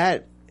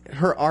that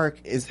her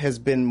arc has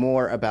been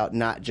more about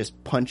not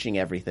just punching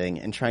everything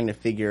and trying to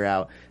figure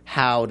out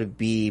how to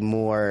be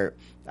more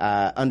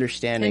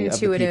understanding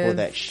intuitive. Of the people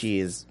that she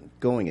is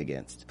going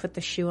against. Put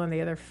the shoe on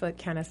the other foot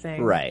kind of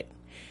thing. Right.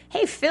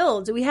 Hey,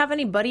 Phil, do we have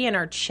anybody in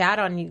our chat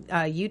on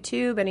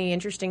YouTube? Any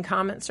interesting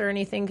comments or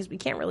anything? Because we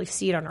can't really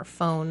see it on our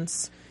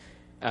phones.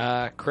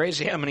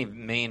 Crazy how many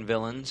main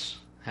villains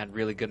had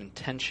really good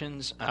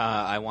intentions.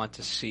 I want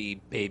to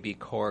see baby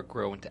Korra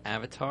grow into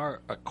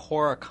Avatar. A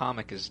Korra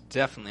comic is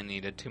definitely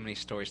needed. Too many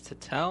stories to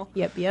tell.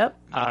 Yep.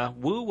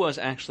 Wu was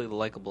actually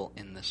likable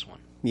in this one.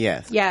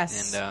 Yes.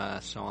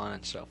 And so on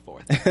and so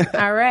forth.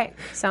 All right.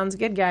 Sounds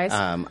good, guys.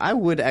 I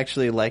would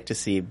actually like to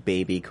see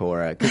baby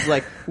Korra. Because,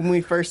 like, when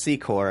we first see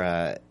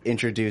Korra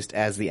introduced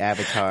as the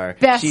Avatar...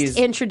 Best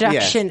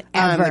introduction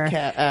ever. I'm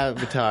the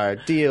Avatar.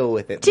 Deal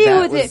with it.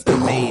 Deal with it.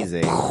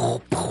 Amazing.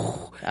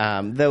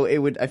 Though it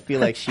would... I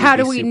feel like she'd How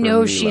be do we super know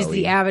Milo-y. she's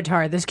the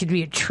Avatar? This could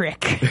be a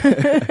trick.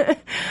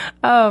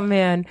 Oh,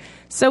 man.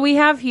 So we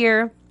have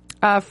here...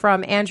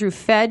 from Andrew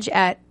Fedge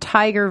at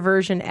Tiger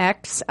Version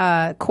X.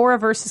 Korra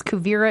versus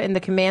Kuvira in the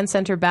command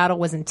center battle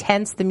was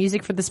intense. The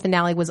music for this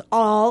finale was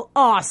all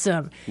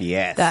awesome.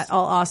 Yes. That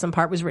all awesome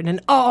part was written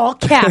in all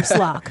caps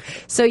lock.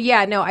 So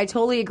yeah, no, I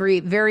totally agree.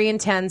 Very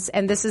intense.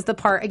 And this is the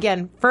part,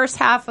 again, first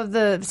half of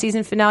the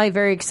season finale,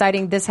 very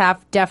exciting. This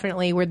half,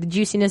 definitely where the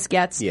juiciness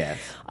gets. Yes.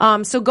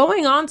 So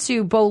going on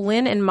to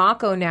Bolin and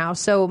Mako now.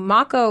 So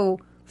Mako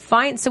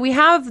finds, so we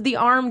have the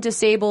arm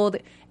disabled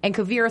and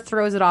Kuvira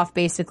throws it off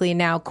basically.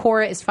 Now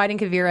Korra is fighting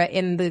Kuvira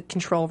in the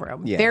control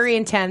room. Yes. Very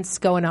intense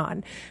going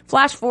on.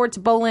 Flash forward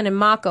to Bolin and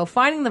Mako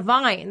finding the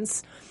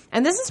vines.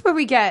 And this is where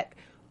we get,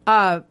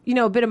 a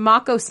bit of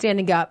Mako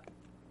standing up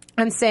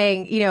and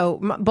saying,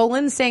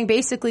 Bolin's saying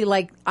basically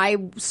like, I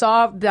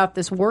saw about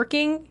this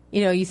working.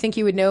 You think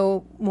you would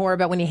know more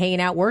about when you're hanging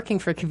out working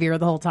for Kuvira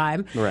the whole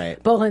time. Right.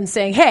 Bolin's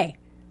saying, hey,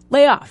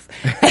 lay off.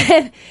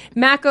 And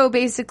Mako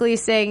basically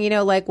saying,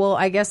 well,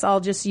 I guess I'll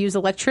just use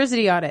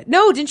electricity on it.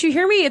 No, didn't you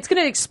hear me? It's going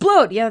to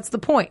explode. Yeah, that's the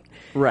point.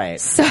 Right.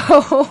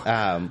 So,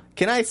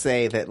 can I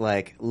say that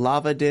like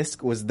Lava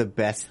Disc was the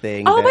best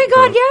thing? Oh my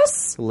God,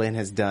 yes. Lynn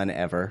has done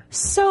ever.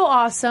 So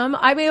awesome.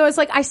 I mean, I was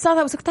like, I saw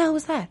that. I was like, what the hell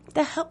was that?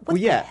 The hell? What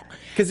the hell?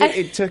 Because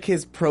it took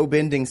his pro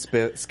bending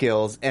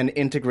skills and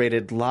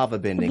integrated lava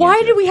bending.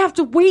 Why did we have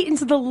to wait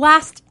until the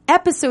last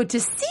episode to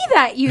see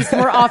that used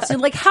more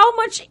often? Like how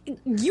much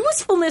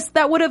usefulness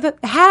that would have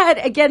had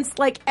against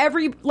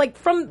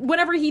from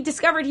whenever he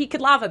discovered he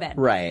could lava bend.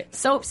 Right.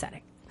 So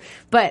upsetting.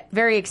 But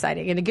very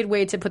exciting and a good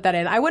way to put that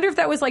in. I wonder if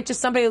that was like just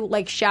somebody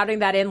like shouting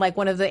that in, like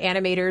one of the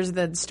animators,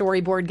 the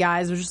storyboard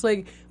guys was just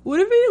like, what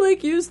if he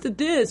like used the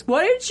disc?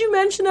 Why didn't you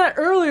mention that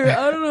earlier?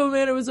 I don't know,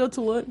 man. It was out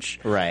to lunch.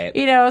 Right.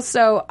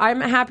 So I'm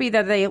happy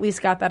that they at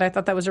least got that. I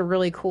thought that was a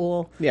really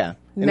cool, and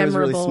memorable it was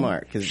really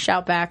smart, 'cause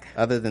shout back.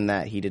 Other than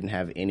that, he didn't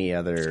have any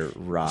other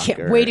rock.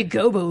 Way to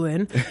go,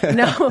 Bolin.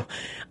 No.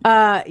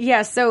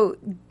 So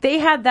they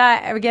had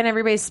that. Again,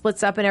 everybody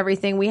splits up and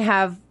everything. We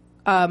have,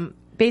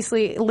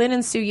 basically, Lin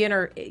and Suyin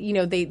are,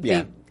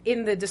 they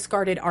in the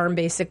discarded arm,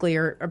 basically,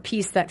 or a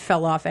piece that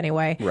fell off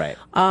anyway. Right.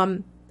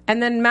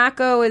 And then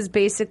Mako is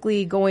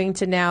basically going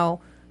to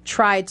now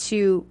try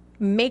to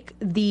make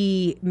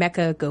the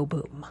mecha go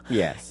boom.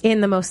 Yes.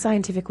 In the most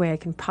scientific way I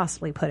can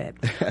possibly put it.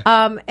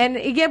 And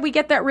again, we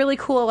get that really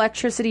cool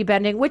electricity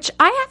bending, which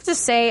I have to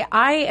say,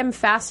 I am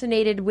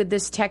fascinated with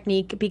this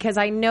technique because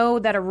I know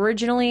that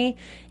originally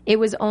it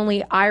was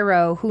only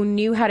Iroh who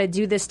knew how to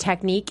do this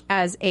technique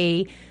as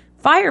a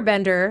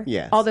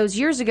firebender all those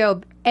years ago,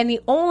 and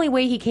the only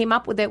way he came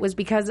up with it was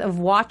because of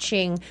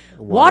watching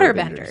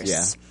waterbenders.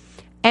 Yeah.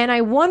 And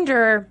I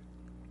wonder,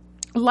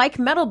 like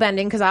metal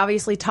bending, because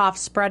obviously Toph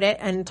spread it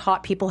and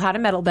taught people how to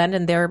metal bend,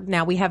 and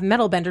now we have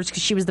metal benders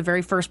because she was the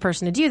very first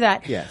person to do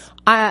that. Yes.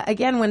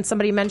 Again, when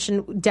somebody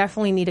mentioned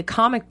definitely need a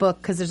comic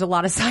book because there's a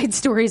lot of side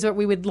stories that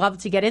we would love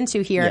to get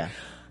into here. Yeah.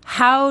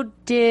 How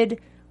did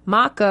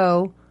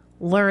Mako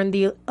learn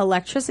the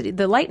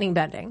lightning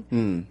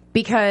bending?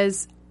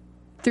 Because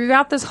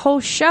throughout this whole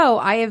show,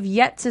 I have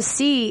yet to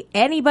see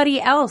anybody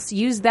else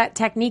use that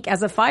technique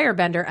as a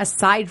firebender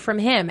aside from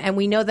him. And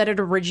we know that it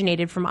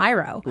originated from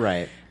Iroh.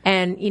 Right.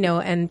 And,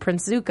 and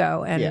Prince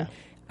Zuko. And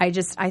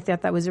I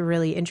thought that was a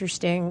really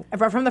interesting,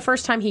 from the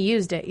first time he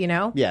used it,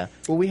 Yeah.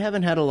 Well, we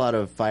haven't had a lot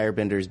of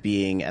firebenders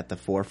being at the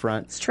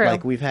forefront. It's true.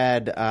 Like, we've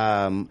had,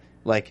 Iroh,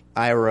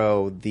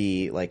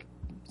 the,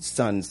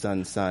 son.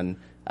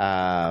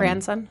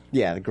 Grandson?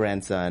 Yeah, the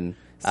grandson.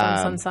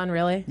 Son,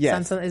 really?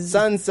 Yes.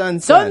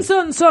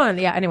 Son.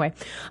 Yeah, anyway.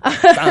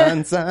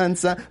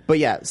 son. But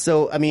yeah,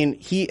 so, I mean,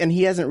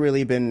 he hasn't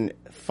really been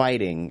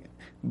fighting,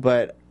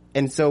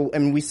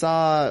 and we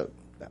saw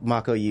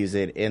Mako use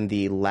it in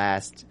the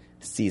last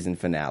season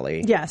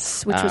finale.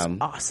 Yes, which was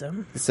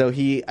awesome. So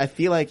I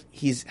feel like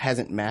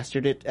hasn't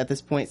mastered it at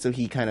this point, so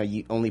he kind of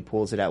only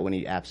pulls it out when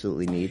he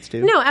absolutely needs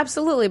to. No,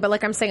 absolutely, but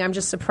like I'm saying, I'm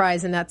just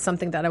surprised, and that's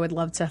something that I would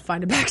love to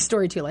find a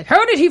backstory to. Like,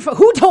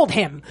 who told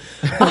him?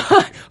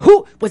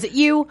 Who was it?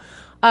 You?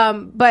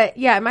 But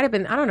yeah, it might have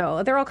been. I don't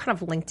know. They're all kind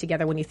of linked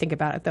together when you think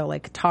about it, though.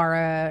 Like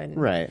Tara and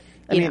right.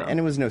 I mean, and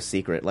it was no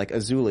secret. Like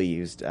Azula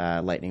used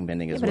lightning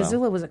bending as well. But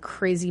Azula was a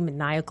crazy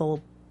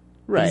maniacal.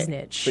 Right,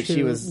 Snitch but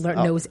she was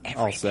knows everything.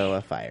 Also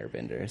a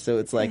firebender, so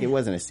it's like it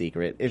wasn't a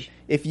secret.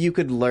 If you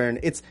could learn,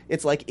 it's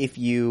like if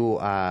you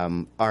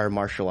are a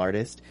martial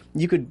artist,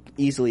 you could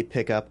easily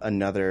pick up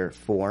another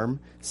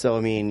form. So I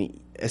mean,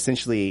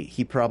 essentially,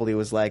 he probably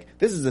was like,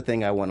 "This is the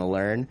thing I want to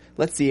learn.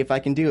 Let's see if I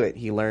can do it."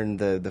 He learned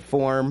the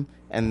form.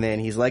 And then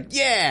he's like,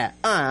 yeah,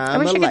 I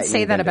wish I could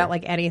say that about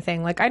like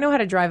anything. Like, I know how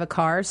to drive a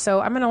car, so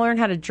I'm going to learn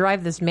how to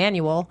drive this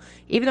manual,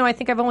 even though I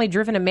think I've only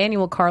driven a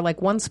manual car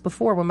like once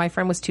before when my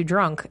friend was too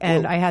drunk.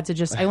 And I had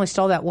to I only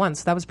stalled that once.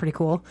 So that was pretty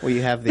cool. Well,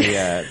 you have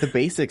the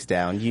basics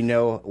down. You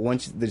know,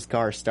 once this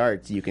car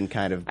starts, you can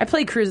kind of... I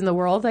played Cruising the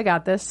World. I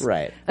got this.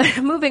 Right.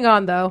 Moving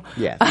on, though.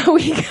 Yeah.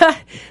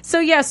 So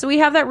we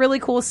have that really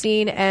cool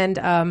scene,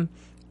 and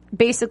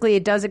basically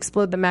it does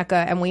explode the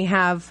mecha, and we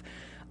have...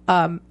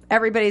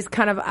 everybody's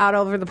kind of out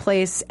over the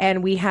place,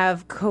 and we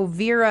have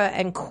Kuvira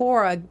and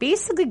Korra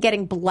basically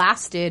getting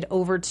blasted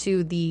over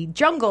to the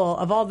jungle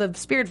of all the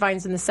spirit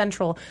vines in the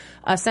center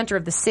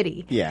of the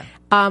city. Yeah.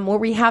 Where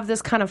we have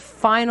this kind of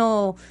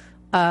final,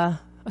 so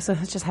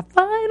let's just have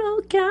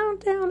final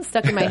countdown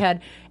stuck in my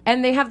head.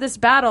 And they have this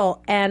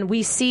battle, and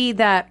we see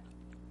that,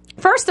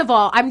 first of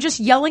all, I'm just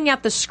yelling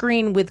at the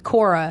screen with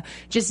Korra,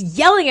 just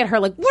yelling at her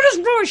like, what is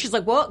wrong? She's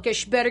like, well,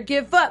 guess you better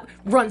give up.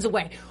 Runs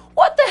away.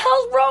 What the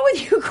hell's wrong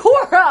with you,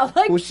 Korra?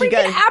 Like,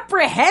 freaking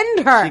apprehend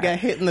her. She got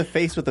hit in the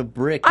face with a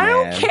brick, I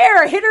don't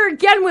care. Hit her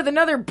again with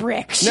another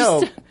brick.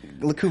 No,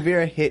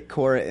 Kuvira hit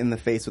Korra in the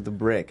face with a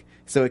brick.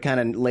 So it kind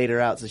of laid her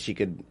out so she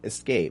could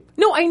escape.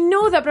 No, I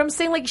know that, but I'm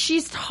saying, like,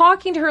 she's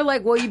talking to her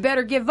like, well, you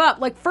better give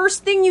up. Like,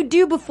 first thing you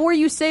do before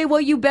you say,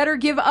 well, you better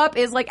give up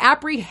is, like,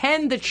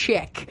 apprehend the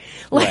chick.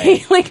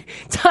 Like,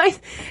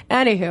 right.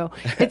 Anywho,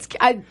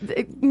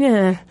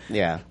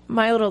 yeah.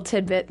 My little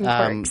tidbit and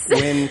quirks.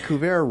 When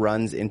Kuvira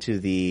runs into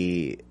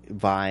the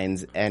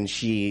vines and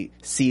she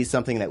sees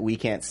something that we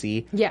can't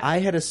see, I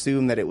had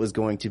assumed that it was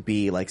going to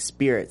be like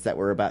spirits that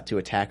were about to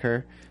attack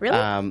her.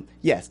 Really?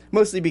 Yes,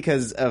 mostly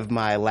because of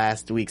my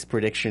last week's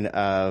prediction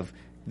of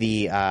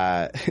the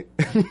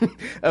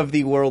of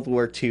the World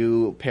War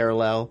II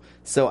parallel.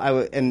 So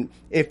and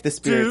if the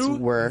spirits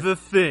were the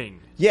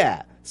thing,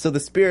 yeah. So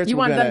the spirits you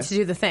wanted them to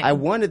do the thing. I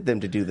wanted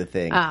them to do the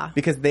thing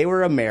because they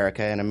were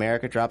America, and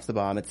America drops the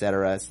bomb,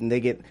 etc. And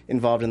they get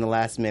involved in the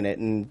last minute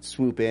and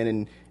swoop in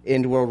and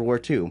end World War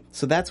II.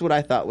 So that's what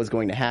I thought was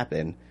going to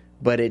happen,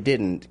 but it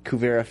didn't.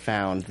 Kuvira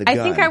found the gun.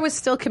 I think I was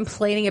still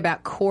complaining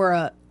about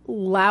Korra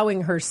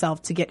allowing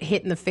herself to get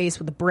hit in the face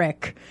with a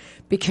brick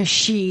because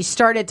she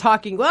started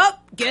talking, well,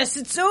 guess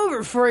it's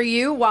over for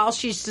you, while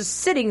she's just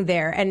sitting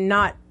there and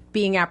not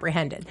being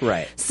apprehended.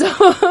 Right. So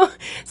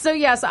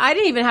I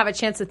didn't even have a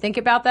chance to think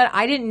about that.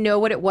 I didn't know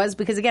what it was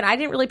because, again, I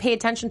didn't really pay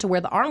attention to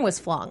where the arm was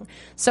flung.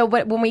 So,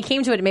 but when we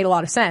came to it, it made a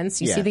lot of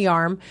sense. You see the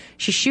arm.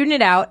 She's shooting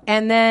it out.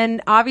 And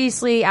then,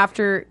 obviously,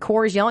 after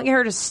Korra's yelling at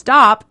her to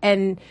stop,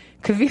 and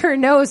Kuvira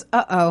knows,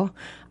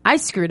 I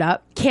screwed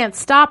up. Can't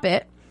stop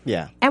it.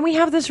 Yeah. And we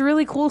have this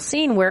really cool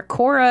scene where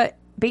Korra...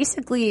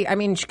 basically, I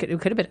mean, it could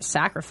have been a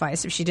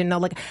sacrifice if she didn't know,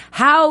 like,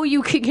 how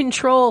you could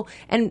control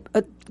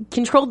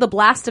the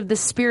blast of the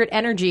spirit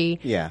energy.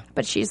 Yeah.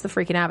 But she's the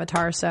freaking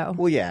Avatar, so.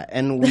 Well, yeah,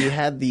 and we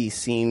had the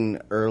scene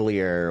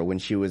earlier when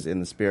she was in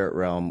the spirit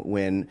realm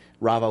when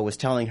Rava was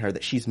telling her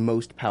that she's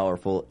most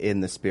powerful in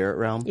the spirit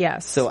realm.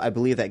 Yes. So I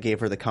believe that gave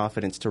her the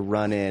confidence to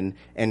run in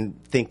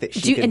and think that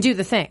she and do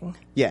the thing.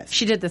 Yes.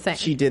 She did the thing.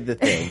 She did the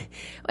thing.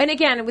 And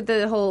again, with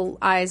the whole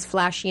eyes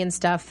flashy and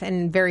stuff,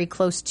 and very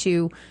close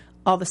to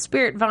all the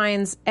spirit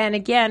vines. And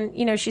again,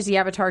 you know, she's the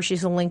Avatar.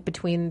 She's a link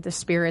between the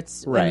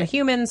spirits and the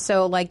humans.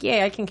 So, like,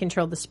 yeah, I can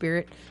control the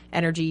spirit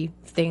energy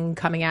thing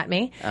coming at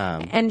me.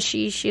 And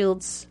she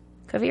shields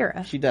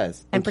Kuvira. She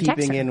does. And protects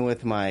keeping her. in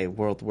with my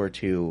World War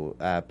II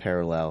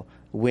parallel,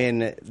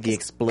 when the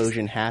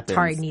explosion happens...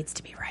 Tari needs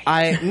to be right.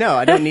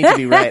 I don't need to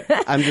be right.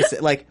 I'm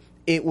just, like,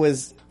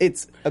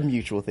 it's a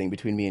mutual thing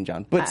between me and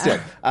John. But still...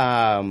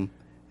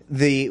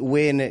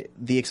 when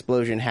the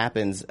explosion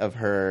happens of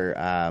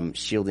her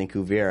shielding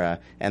Kuvira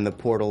and the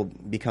portal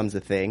becomes a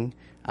thing,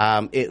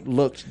 it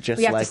looked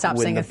just like when the bomb... We have to stop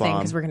saying a thing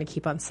because we're going to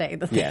keep on saying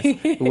the thing.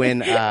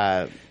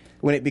 Yes.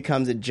 When it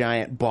becomes a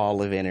giant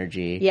ball of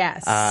energy.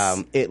 Yes.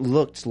 It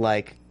looked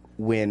like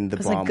when the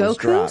bomb like was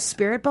Goku? dropped.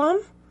 Spirit bomb?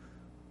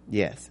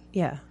 Yes.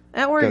 Yeah.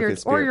 Or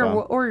Goku's spirit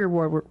bomb. your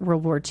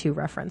World War II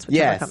reference,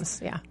 whichever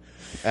comes. Yeah.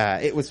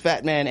 It was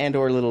Fat Man and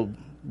or Little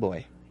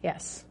Boy.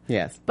 Yes.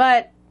 Yes.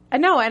 But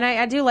no, and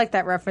I do like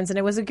that reference, and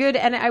it was a good,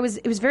 and it was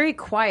very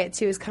quiet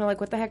too. It was kind of like,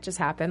 what the heck just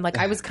happened? Like,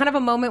 I was kind of a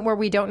moment where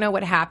we don't know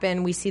what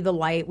happened. We see the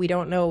light. We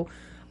don't know.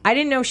 I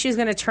didn't know she was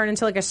going to turn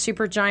into like a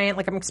super giant.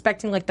 Like, I'm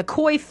expecting like the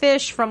koi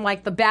fish from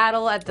like the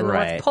battle at the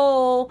North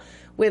Pole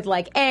with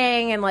like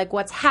Aang, and like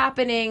what's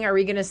happening. Are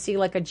we going to see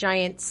like a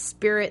giant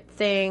spirit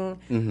thing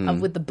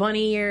with the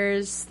bunny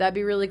ears? That'd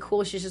be really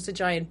cool. She's just a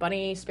giant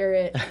bunny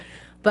spirit.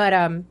 But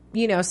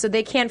so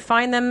they can't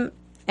find them,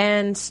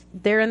 and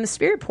they're in the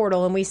spirit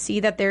portal, and we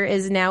see that there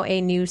is now a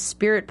new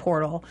spirit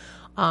portal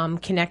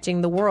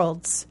connecting the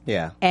worlds.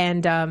 Yeah.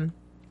 And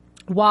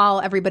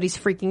while everybody's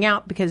freaking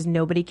out because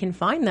nobody can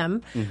find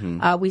them,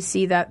 we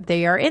see that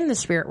they are in the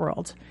spirit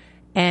world.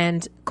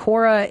 And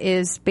Korra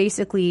is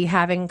basically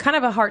having kind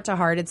of a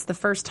heart-to-heart. It's the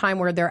first time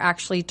where they're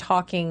actually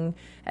talking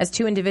as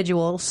two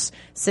individuals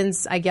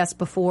since, I guess,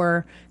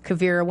 before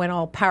Kuvira went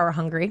all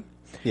power-hungry.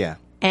 Yeah.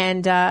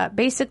 And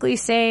basically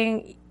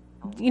saying,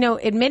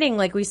 admitting,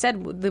 like we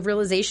said, the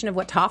realization of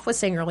what Toph was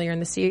saying earlier in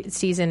the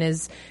season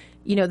is,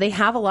 they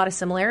have a lot of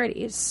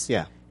similarities.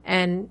 Yeah.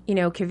 And,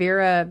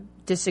 Kuvira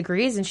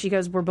disagrees, and she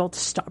goes, we're both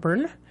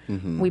stubborn.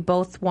 We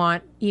both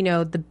want,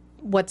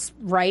 what's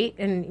right,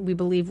 and we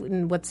believe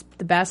in what's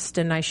the best.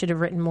 And I should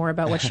have written more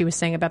about what she was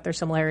saying about their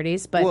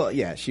similarities. But well,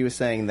 yeah, she was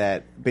saying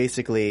that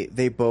basically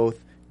they both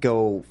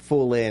go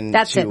full in.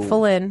 That's it,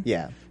 full in.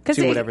 Yeah,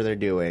 to whatever they're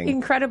doing.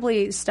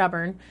 Incredibly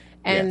stubborn.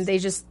 And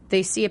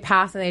they see a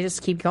path and they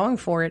just keep going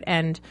for it.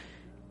 And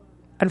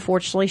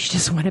unfortunately, she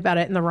just went about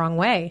it in the wrong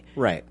way.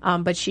 Right.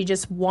 But she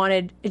just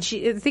wanted, and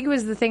I think it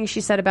was the thing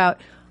she said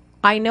about,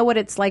 I know what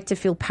it's like to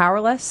feel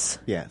powerless.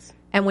 Yes.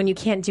 And when you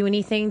can't do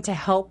anything to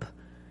help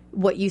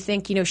what you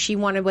think, she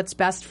wanted what's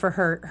best for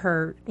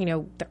her,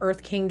 the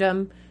Earth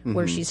Kingdom,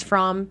 where she's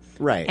from.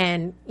 Right.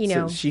 And,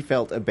 so she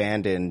felt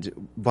abandoned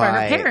by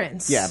her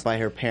parents. Yeah, by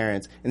her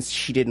parents. And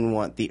she didn't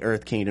want the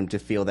Earth Kingdom to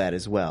feel that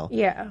as well.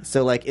 Yeah.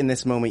 So, like, in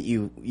this moment,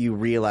 you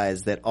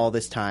realize that all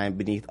this time,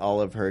 beneath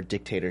all of her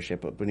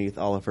dictatorship, beneath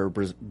all of her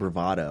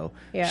bravado,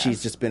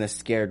 she's just been a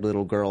scared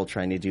little girl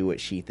trying to do what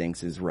she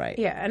thinks is right.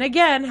 Yeah. And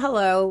again,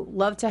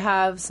 love to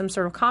have some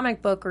sort of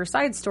comic book or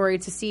side story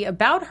to see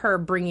about her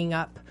bringing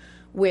up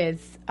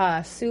with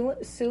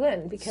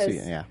Sulin, because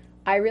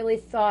I really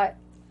thought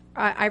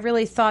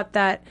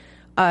that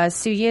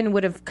Suyin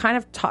would have kind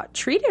of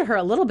treated her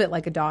a little bit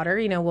like a daughter,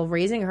 while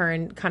raising her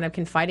and kind of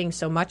confiding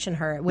so much in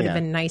her. It would have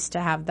been nice to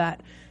have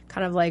that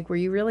kind of like, were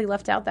you really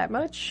left out that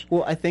much?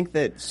 Well, I think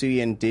that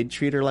Suyin did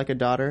treat her like a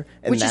daughter.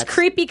 And which is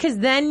creepy, because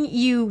then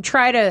you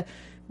try to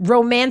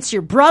romance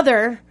your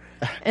brother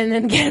and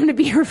then get him to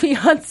be your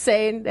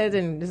fiance, and that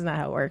isn't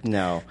how it worked.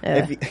 No.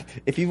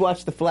 If you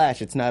watch The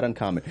Flash, it's not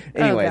uncommon.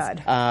 Anyways,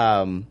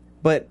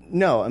 but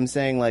no, I'm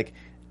saying, like,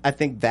 I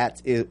think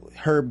that's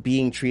her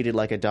being treated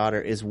like a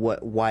daughter is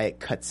why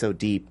it cuts so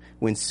deep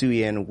when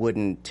Suyin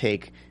wouldn't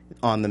take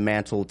on the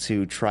mantle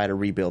to try to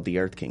rebuild the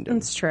Earth Kingdom.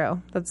 It's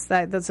true.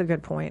 That's a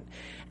good point.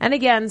 And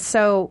again,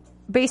 so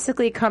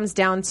basically it comes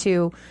down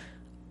to,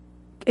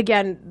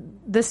 again,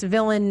 this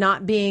villain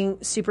not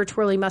being super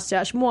twirly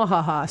mustache,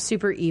 mwahaha,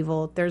 super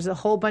evil. There's a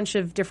whole bunch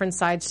of different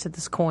sides to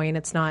this coin.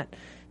 It's not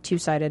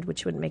two-sided,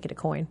 which wouldn't make it a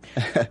coin.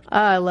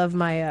 I love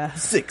my...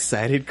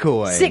 six-sided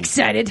coin.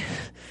 Six-sided.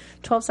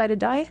 12-sided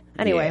die?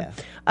 Anyway.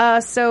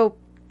 So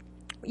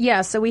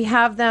we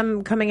have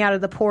them coming out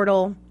of the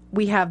portal.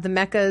 We have the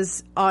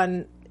mechas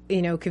on,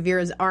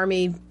 Kuvira's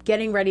army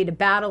getting ready to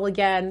battle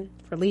again,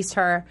 release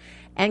her.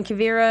 And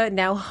Kuvira,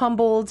 now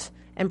humbled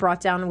and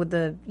brought down with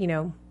the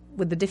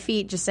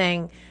defeat, just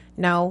saying,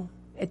 no,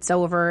 it's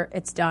over,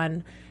 it's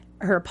done.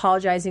 Her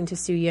apologizing to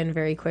Suyin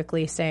very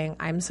quickly, saying,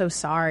 I'm so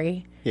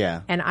sorry.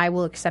 Yeah. And I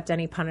will accept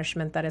any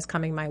punishment that is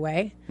coming my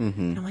way.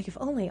 Mm-hmm. And I'm like, if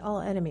only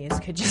all enemies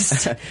could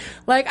just,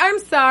 like, I'm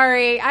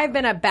sorry, I've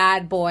been a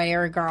bad boy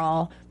or a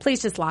girl.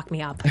 Please just lock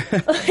me up. Take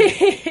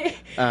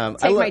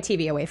my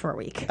TV away for a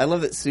week. I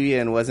love that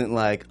Suyin wasn't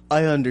like,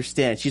 I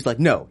understand. She's like,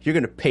 no, you're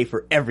going to pay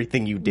for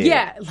everything you did.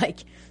 Yeah,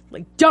 like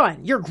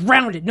done. You're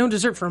grounded. No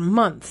dessert for a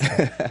month.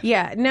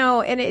 Yeah,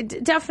 no, and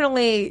it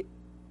definitely,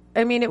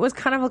 I mean, it was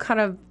kind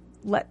of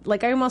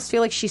like, I almost feel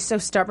like she's so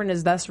stubborn.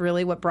 Is that's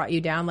really what brought you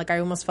down? Like, I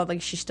almost felt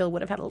like she still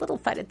would have had a little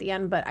fight at the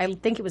end, but I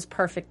think it was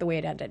perfect the way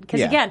it ended.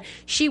 Because again,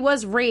 she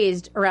was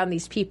raised around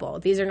these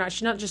people. She's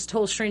not just a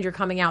total stranger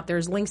coming out.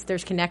 There's links,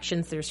 there's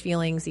connections, there's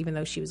feelings, even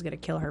though she was going to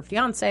kill her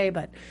fiance,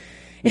 but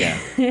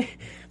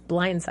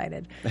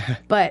blindsided.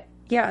 But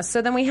yeah,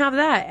 so then we have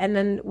that, and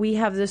then we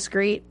have this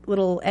great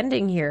little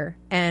ending here,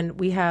 and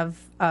we have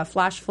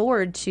flash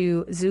forward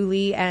to Zhu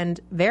Li and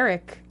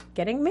Varric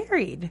getting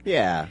married.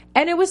 Yeah.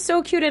 And it was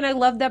so cute, and I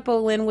love that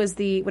Bolin was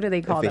the, what do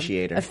they call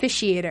Officiator. them?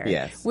 Officiator.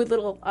 Yes. With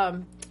little...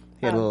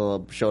 he had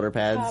little shoulder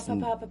pads.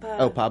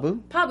 Oh,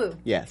 Pabu? Pabu.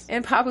 Yes.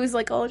 And Pabu's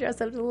like all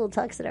dressed up in a little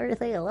tux and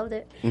everything. I loved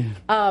it.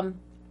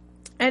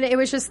 And it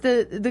was just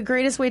the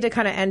greatest way to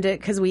kind of end it,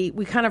 because we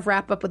kind of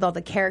wrap up with all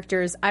the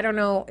characters. I don't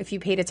know if you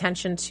paid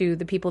attention to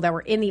the people that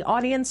were in the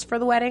audience for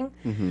the wedding.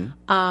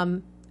 Mm-hmm.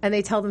 and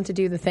they tell them to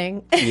do the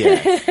thing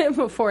Yes.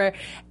 before.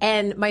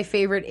 And my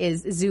favorite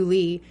is Zhu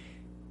Li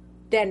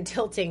then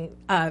tilting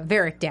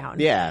Varric down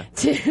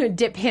to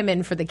dip him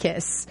in for the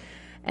kiss.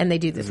 And they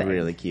do the thing. It's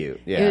really cute.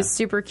 Yeah. It was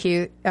super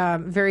cute,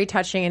 very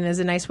touching, and is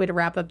a nice way to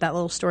wrap up that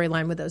little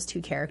storyline with those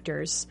two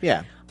characters.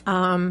 Yeah.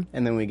 And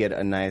then we get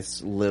a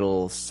nice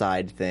little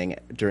side thing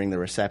during the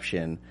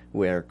reception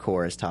where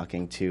Korra is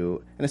talking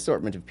to an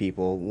assortment of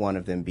people, one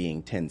of them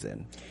being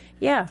Tenzin.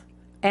 Yeah.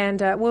 And,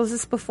 was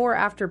this before or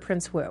after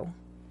Prince Wu?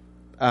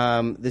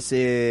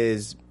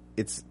 It's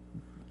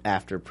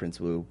after Prince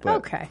Wu. But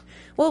Okay.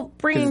 Well,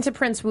 bringing to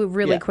Prince Wu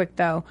really quick,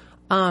 though,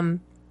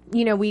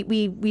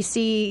 we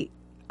see...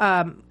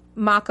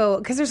 Mako,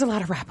 because there's a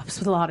lot of wrap-ups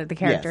with a lot of the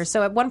characters. Yes.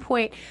 So at one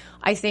point,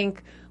 I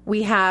think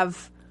we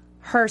have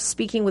her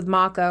speaking with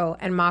Mako,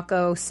 and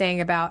Mako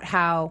saying about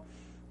how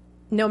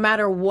no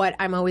matter what,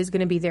 I'm always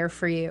going to be there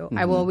for you.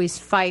 I will always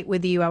fight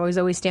with you. I will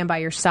always stand by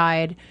your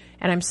side.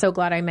 And I'm so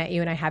glad I met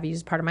you and I have you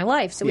as part of my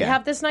life. So we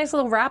have this nice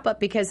little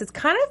wrap-up because it's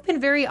kind of been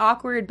very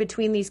awkward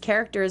between these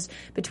characters,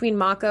 between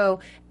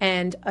Mako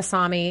and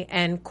Asami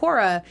and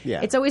Korra.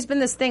 Yeah. It's always been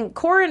this thing.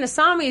 Korra and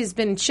Asami has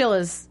been chill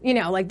as,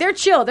 like they're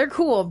chill, they're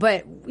cool.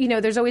 But,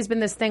 there's always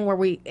been this thing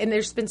where and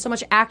there's been so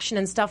much action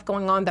and stuff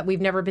going on that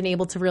we've never been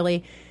able to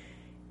really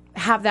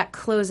have that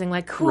closing,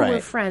 like, cool,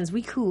 we're friends,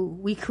 we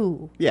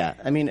cool. Yeah,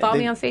 I mean... Follow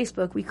me on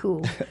Facebook, we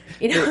cool.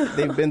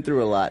 They've been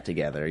through a lot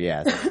together,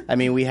 yes. I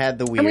mean, we had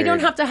the weird... And we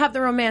don't have to have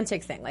the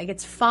romantic thing. Like,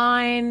 it's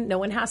fine. No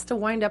one has to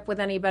wind up with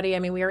anybody. I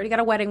mean, we already got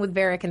a wedding with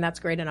Varric, and that's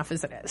great enough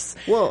as it is.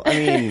 Well, I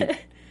mean,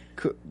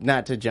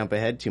 not to jump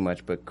ahead too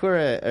much, but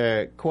Korra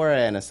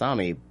and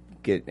Asami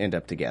end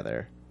up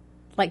together.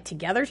 Like,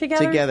 together? Together.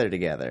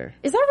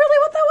 Is that really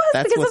what that was?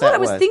 That's because that's what I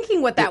was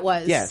thinking what that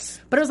was. Yes.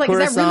 But I was like, is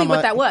that really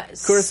what that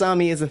was?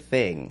 Kurosami is a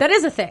thing. That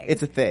is a thing.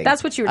 It's a thing.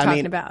 That's what you were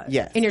talking about.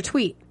 Yes. In your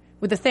tweet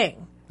with the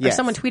thing. Yes. Or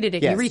someone tweeted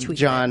it, yes. you retweeted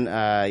John,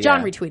 it.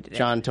 John retweeted it.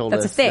 John told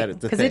that's us a thing. that it's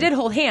a Because thing. they did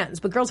hold hands,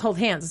 but girls hold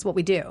hands is what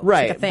we do.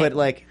 Right, it's like a thing. but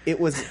like it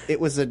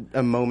was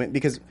a moment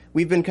because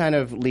we've been kind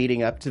of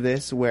leading up to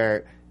this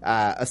where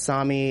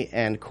Asami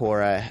and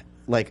Korra,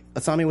 like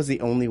Asami was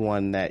the only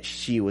one that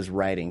she was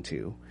writing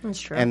to. That's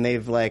true. And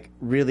they've like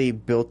really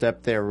built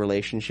up their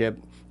relationship,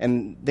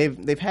 and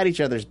they've had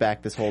each other's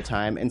back this whole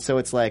time. And so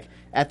it's like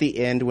at the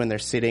end when they're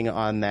sitting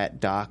on that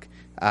dock,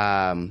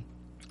 or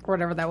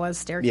whatever that was,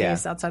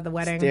 staircase outside the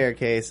wedding.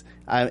 Staircase.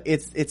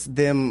 It's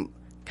them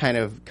kind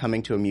of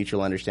coming to a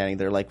mutual understanding.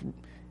 They're like,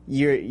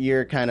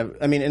 you're kind of,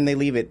 I mean, and they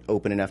leave it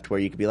open enough to where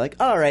you could be like,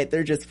 all right,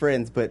 they're just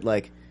friends, but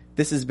like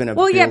this has been a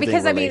building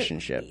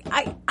relationship.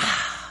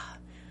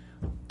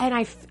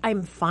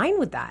 I'm fine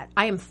with that.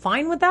 I am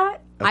fine with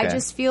that. Okay. I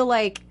just feel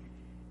like,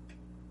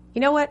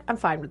 you know what? I'm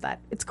fine with that.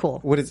 It's cool.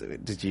 What is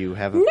it? Did you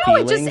have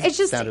feelings? It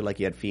just sounded like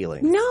you had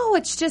feelings. No,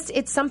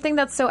 it's something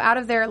that's so out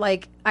of there.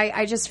 Like,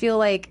 I just feel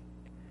like,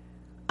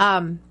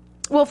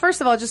 well,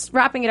 first of all, just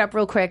wrapping it up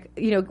real quick,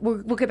 we'll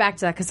get back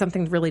to that because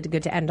something really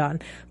good to end on.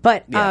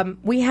 But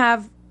we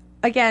have,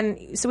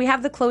 again, so we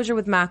have the closure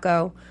with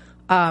Mako.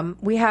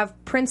 We have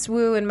Prince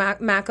Wu and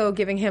Mako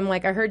giving him,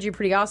 like, I heard you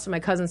pretty awesome. My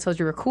cousins told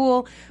you were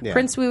cool. Yeah.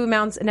 Prince Wu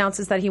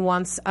announces that he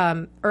wants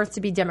Earth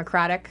to be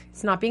democratic.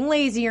 He's not being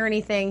lazy or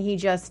anything. He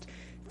just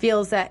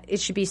feels that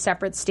it should be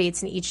separate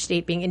states and each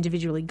state being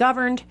individually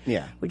governed,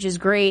 which is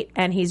great.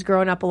 And he's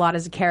grown up a lot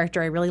as a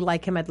character. I really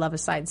like him. I'd love a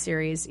side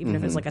series, even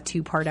if it's like a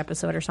 2-part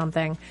episode or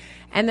something.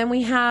 And then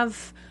we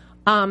have...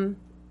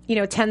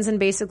 Tenzin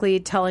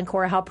basically telling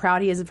Korra how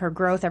proud he is of her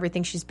growth,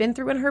 everything she's been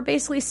through, and her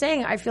basically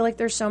saying, I feel like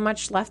there's so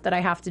much left that I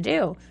have to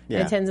do. Yeah.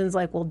 And Tenzin's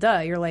like, well, duh,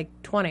 you're like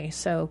 20,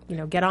 so,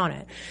 get on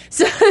it.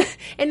 So,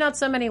 in not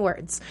so many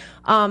words.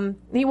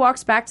 He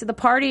walks back to the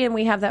party, and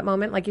we have that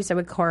moment, like you said,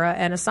 with Korra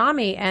and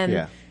Asami,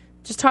 and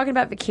just talking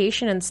about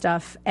vacation and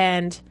stuff,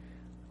 and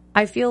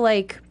I feel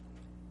like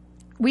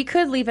we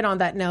could leave it on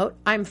that note.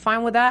 I'm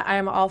fine with that. I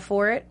am all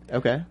for it.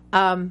 Okay.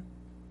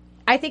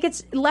 I think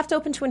it's left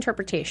open to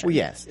interpretation. Well,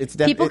 yes, it's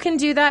people can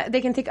do that.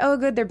 They can think, oh,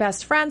 good, they're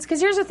best friends. Because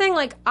here's the thing: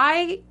 like,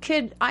 I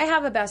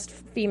have a best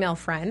female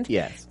friend.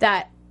 Yes.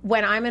 That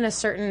when I'm in a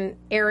certain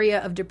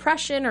area of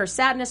depression or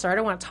sadness, or I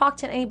don't want to talk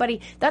to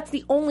anybody, that's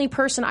the only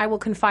person I will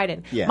confide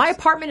in. Yes. My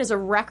apartment is a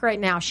wreck right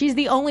now. She's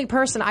the only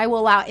person I will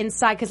allow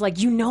inside because, like,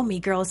 me,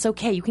 girl. It's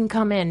okay. You can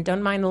come in.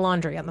 Don't mind the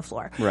laundry on the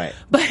floor. Right.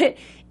 But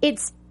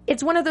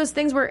it's one of those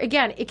things where,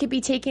 again, it could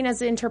be taken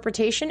as an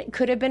interpretation. It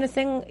could have been a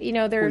thing,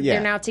 they're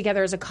now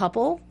together as a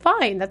couple.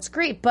 Fine, that's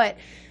great. But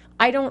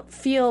I don't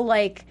feel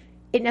like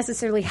it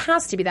necessarily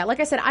has to be that. Like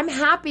I said, I'm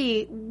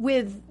happy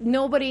with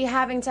nobody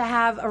having to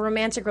have a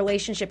romantic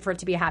relationship for it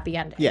to be a happy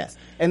ending. Yes,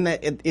 and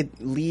that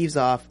it leaves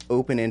off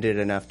open-ended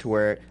enough to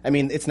where, I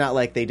mean, it's not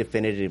like they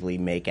definitively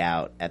make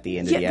out at the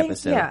end of the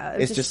episode.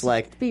 It's just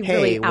like, hey,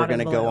 really we're going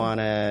to go on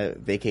a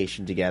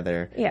vacation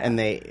together, and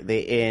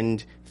they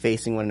end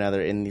facing one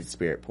another in the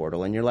spirit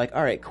portal, and you're like,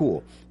 all right,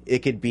 cool. It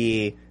could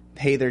be,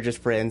 hey, they're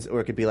just friends, or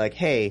it could be like,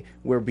 hey,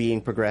 we're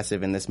being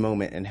progressive in this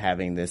moment and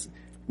having this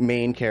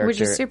main character,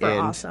 which is super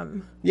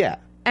awesome. Yeah,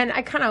 And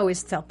I kind of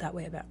always felt that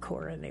way about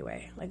Korra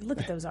anyway. Like, look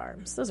at those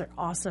arms. Those are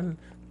awesome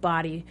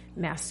body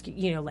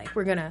like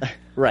we're gonna.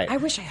 Right. I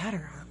wish I had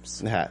her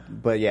arms.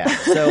 But yeah,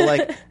 so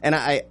like, and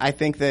I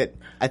think that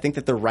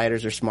the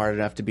writers are smart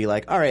enough to be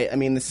like, all right, I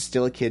mean, this is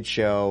still a kid's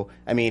show.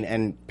 I mean,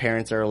 and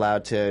parents are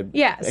allowed to.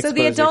 Yeah. So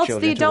the adults,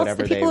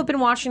 the people who've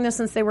been watching this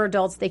since they were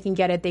adults, they can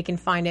get it. They can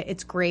find it.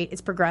 It's great.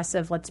 It's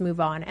progressive. Let's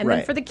move on. And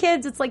then for the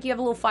kids, it's like you have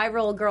a little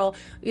 5-year-old girl,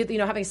 having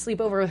a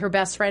sleepover with her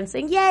best friend,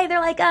 saying, "Yay, they're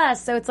like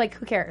us." So it's like,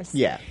 who cares?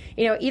 Yeah.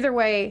 Either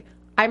way,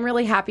 I'm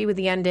really happy with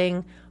the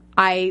ending.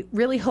 I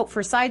really hope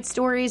for side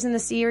stories in the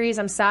series.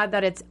 I'm sad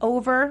that it's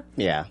over.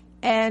 Yeah.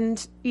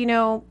 And,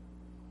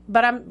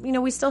 but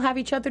we still have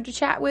each other to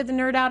chat with and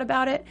nerd out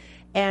about it.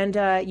 And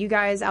you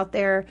guys out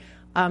there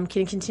can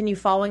continue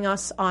following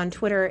us on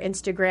Twitter,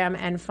 Instagram,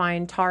 and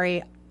find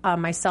Tari,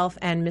 myself,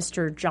 and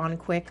Mr. John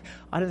Quick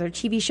on other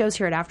TV shows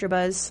here at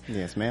AfterBuzz.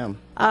 Yes, ma'am.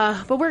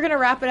 But we're going to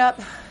wrap it up.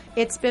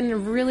 It's been a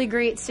really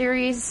great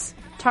series.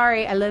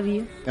 Tari, I love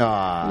you.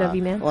 Love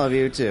you, man. Love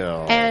you too.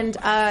 And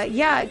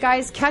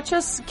guys, catch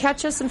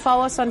us and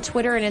follow us on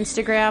Twitter and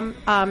Instagram.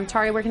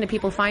 Tari, where can the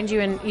people find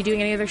you? And you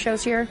doing any other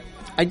shows here?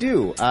 I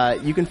do.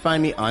 You can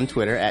find me on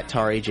Twitter at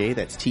TariJ.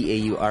 That's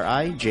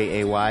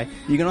TaurijAY.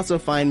 You can also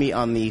find me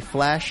on the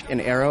Flash and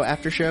Arrow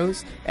after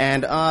shows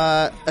and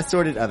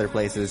assorted other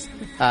places.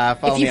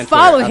 If you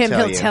follow him,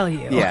 he'll tell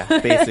you. Yeah,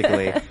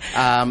 basically.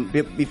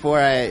 Before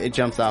it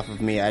jumps off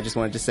of me, I just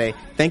wanted to say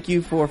thank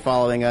you for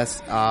following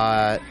us.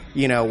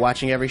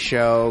 Watching every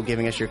show,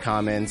 giving us your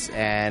comments,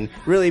 and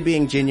really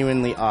being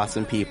genuinely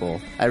awesome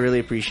people. I really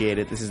appreciate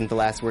it. This isn't the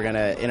last we're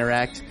gonna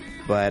interact,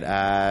 but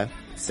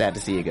sad to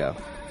see you go.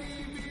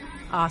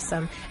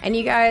 Awesome. And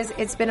you guys,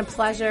 it's been a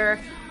pleasure.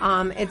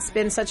 It's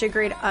been such a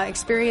great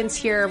experience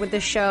here with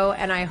this show,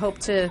 and I hope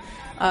to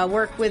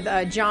work with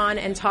John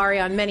and Tari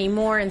on many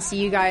more and see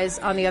you guys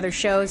on the other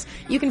shows.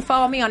 You can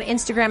follow me on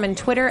Instagram and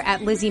Twitter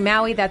at Lizzie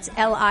Maui. That's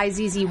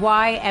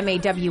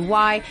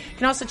LIZZYMAWY. You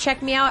can also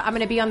check me out. I'm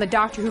going to be on the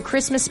Doctor Who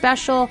Christmas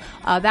special.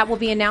 That will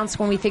be announced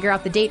when we figure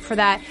out the date for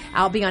that.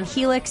 I'll be on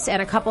Helix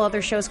and a couple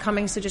other shows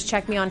coming, so just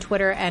check me on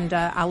Twitter and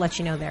I'll let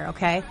you know there,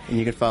 okay? And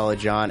you can follow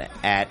John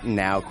at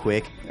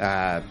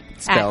NowQuick.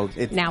 Spelled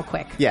at Now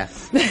Quick.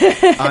 Yes.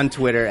 On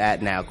Twitter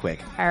at Now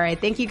Quick. All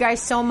right. Thank you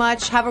guys so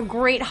much. Have a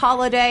great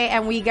holiday,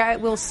 and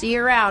we'll see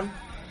you around.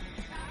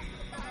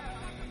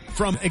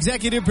 From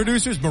executive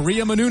producers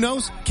Maria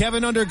Menounos,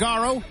 Kevin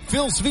Undergaro,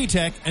 Phil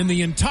Svitek, and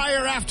the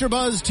entire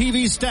AfterBuzz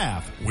TV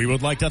staff, we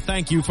would like to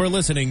thank you for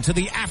listening to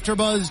the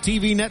AfterBuzz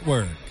TV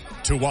network.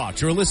 To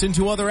watch or listen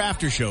to other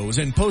after shows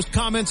and post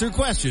comments or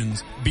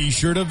questions, be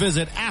sure to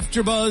visit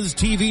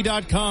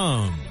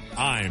AfterBuzzTV.com.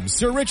 I'm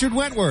Sir Richard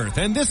Wentworth,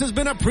 and this has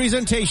been a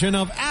presentation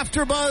of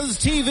AfterBuzz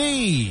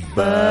TV.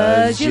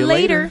 Buzz you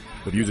later.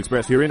 The views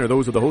expressed herein are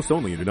those of the hosts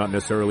only and do not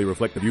necessarily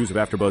reflect the views of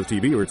AfterBuzz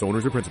TV or its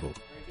owners or principals.